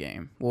Bethesda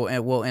game?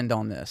 We'll end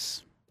on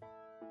this.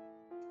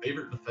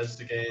 Favorite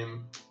Bethesda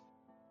game?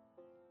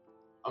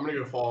 I'm gonna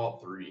go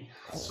Fallout 3.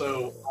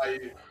 So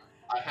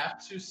I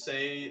have to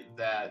say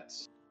that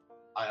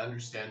I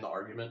understand the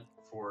argument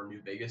for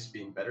New Vegas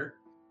being better,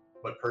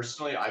 but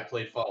personally I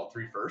played Fallout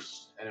 3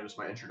 first, and it was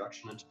my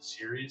introduction into the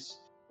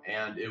series,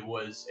 and it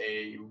was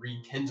a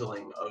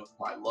rekindling of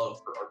my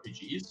love for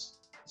RPGs.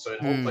 So it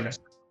holds like a place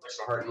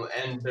to heart,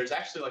 and there's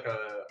actually like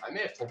I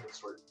may have told this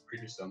story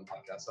previously on the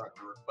podcast, I don't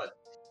remember, but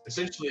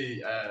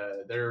essentially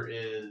there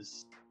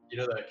is,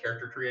 the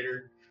character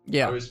creator.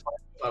 Yeah. I was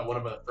one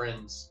of my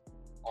friends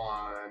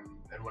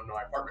in one of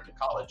my apartment in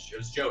college. It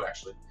was Joe,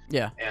 actually.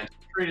 Yeah. And he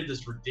created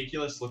this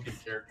ridiculous looking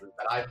character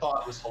that I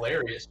thought was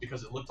hilarious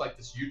because it looked like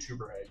this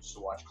YouTuber I used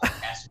to watch called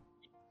Cassim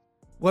G.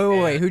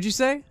 Wait, who'd you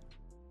say?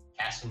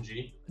 Cassim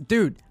G.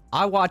 Dude,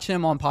 I watch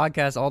him on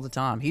podcasts all the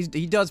time.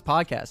 He does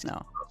podcasts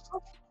now.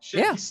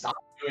 Shit, yeah. He stopped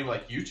doing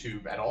like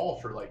YouTube at all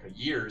for like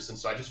years, and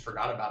so I just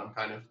forgot about him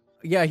kind of.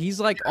 Yeah, he's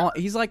like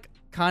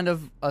kind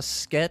of a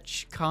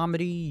sketch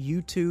comedy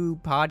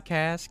YouTube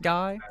podcast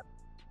guy.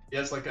 He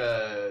has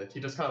he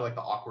does kind of like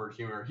the awkward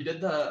humor. He did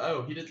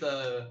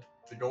the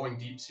Going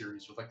Deep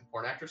series with like the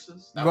porn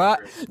actresses. Right.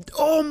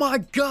 Oh my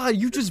God,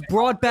 you just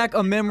brought back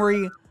a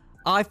memory.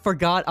 I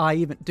forgot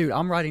dude,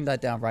 I'm writing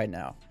that down right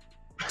now.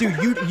 Dude,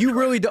 you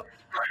really don't.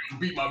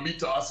 Beat my meat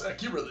to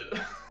Osek. You really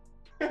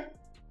did.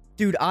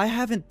 Dude, I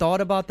haven't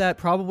thought about that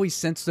probably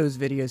since those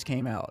videos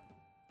came out.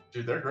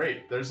 Dude, they're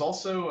great. There's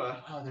also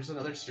there's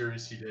another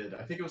series he did.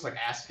 I think it was like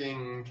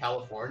Asking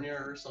California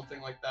or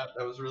something like that.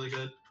 That was really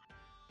good.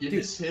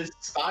 His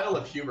style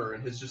of humor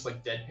and his just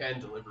like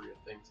deadpan delivery of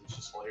things is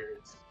just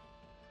hilarious.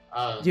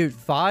 Dude,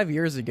 5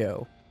 years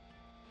ago,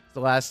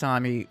 the last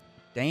time he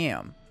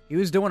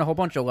was doing a whole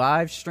bunch of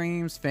live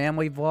streams,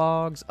 family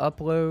vlogs,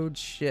 uploads,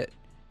 shit.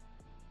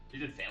 He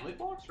did family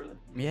vlogs, really?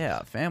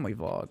 Yeah, family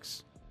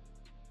vlogs.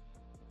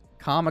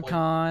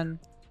 Comic-Con,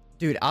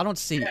 Dude, I don't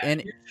see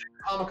any.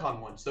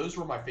 Comic-Con ones, those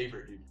were my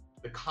favorite, dude.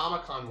 The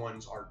Comic-Con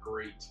ones are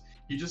great.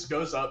 He just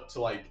goes up to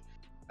like,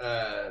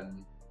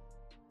 I'm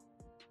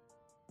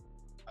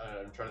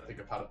trying to think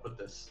of how to put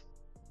this.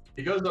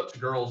 He goes up to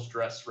girls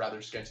dressed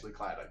rather scantily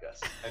clad, I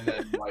guess, and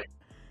then like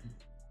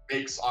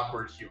makes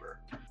awkward humor.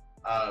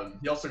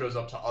 He also goes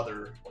up to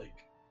other like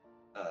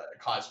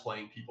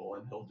cosplaying people,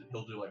 and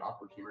he'll do like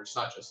awkward humor. It's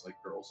not just like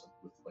girls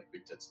with like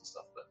big tits and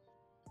stuff, but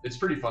it's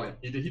pretty funny.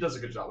 He does a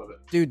good job of it.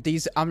 Dude,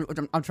 these I'm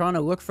trying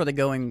to look for the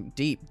Going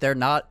Deep. They're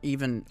not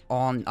even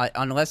on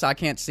unless I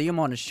can't see them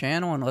on his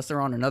channel, unless they're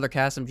on another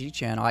CastMG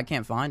channel. I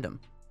can't find them.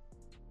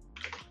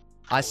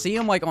 I see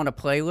them like on a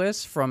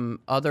playlist from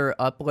other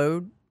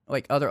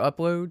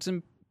uploads,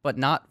 and but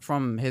not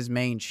from his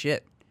main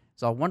shit.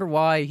 So I wonder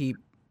why he.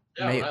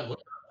 Yeah, when I look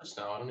at this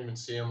now, I don't even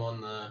see him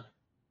on the.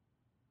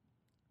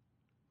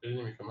 It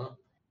didn't even come up.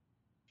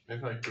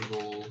 Maybe I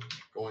Google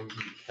Going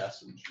Deep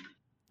CastMG.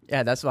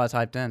 Yeah, that's what I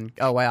typed in.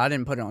 Oh wait, I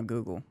didn't put it on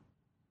Google.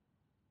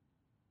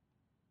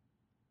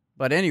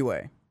 But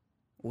anyway,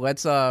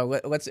 let's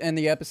end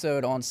the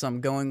episode on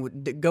some going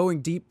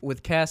deep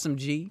with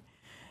CastMG,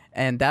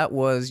 and that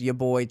was your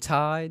boy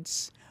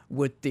Tides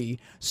with the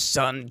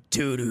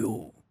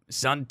Santurio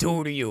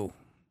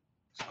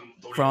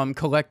from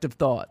Collective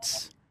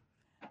Thoughts.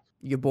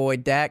 Your boy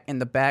Dak in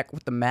the back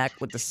with the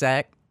Mac with the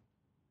sack,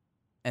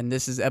 and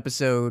this is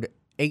episode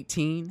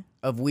 18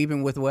 of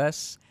Weebing with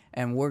Wes.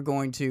 And we're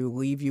going to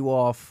leave you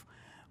off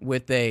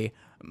with a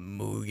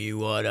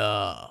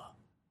Mugiwara.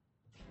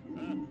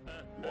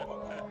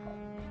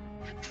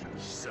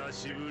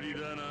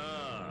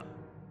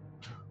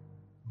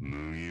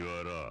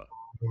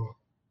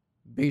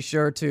 Be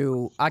sure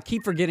to... I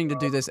keep forgetting to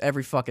do this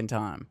every fucking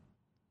time.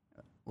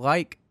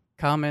 Like,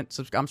 comment,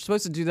 subscribe. I'm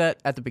supposed to do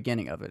that at the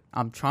beginning of it.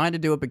 I'm trying to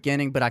do a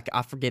beginning, but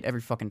I forget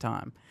every fucking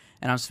time.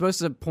 And I'm supposed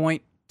to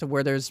point to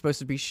where there's supposed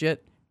to be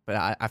shit, but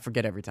I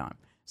forget every time.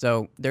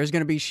 So there's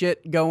going to be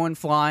shit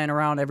flying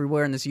around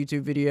everywhere in this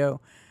YouTube video.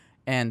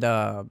 And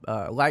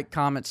like,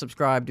 comment,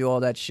 subscribe, do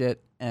all that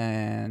shit.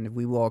 And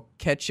we will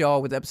catch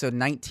y'all with episode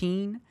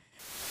 19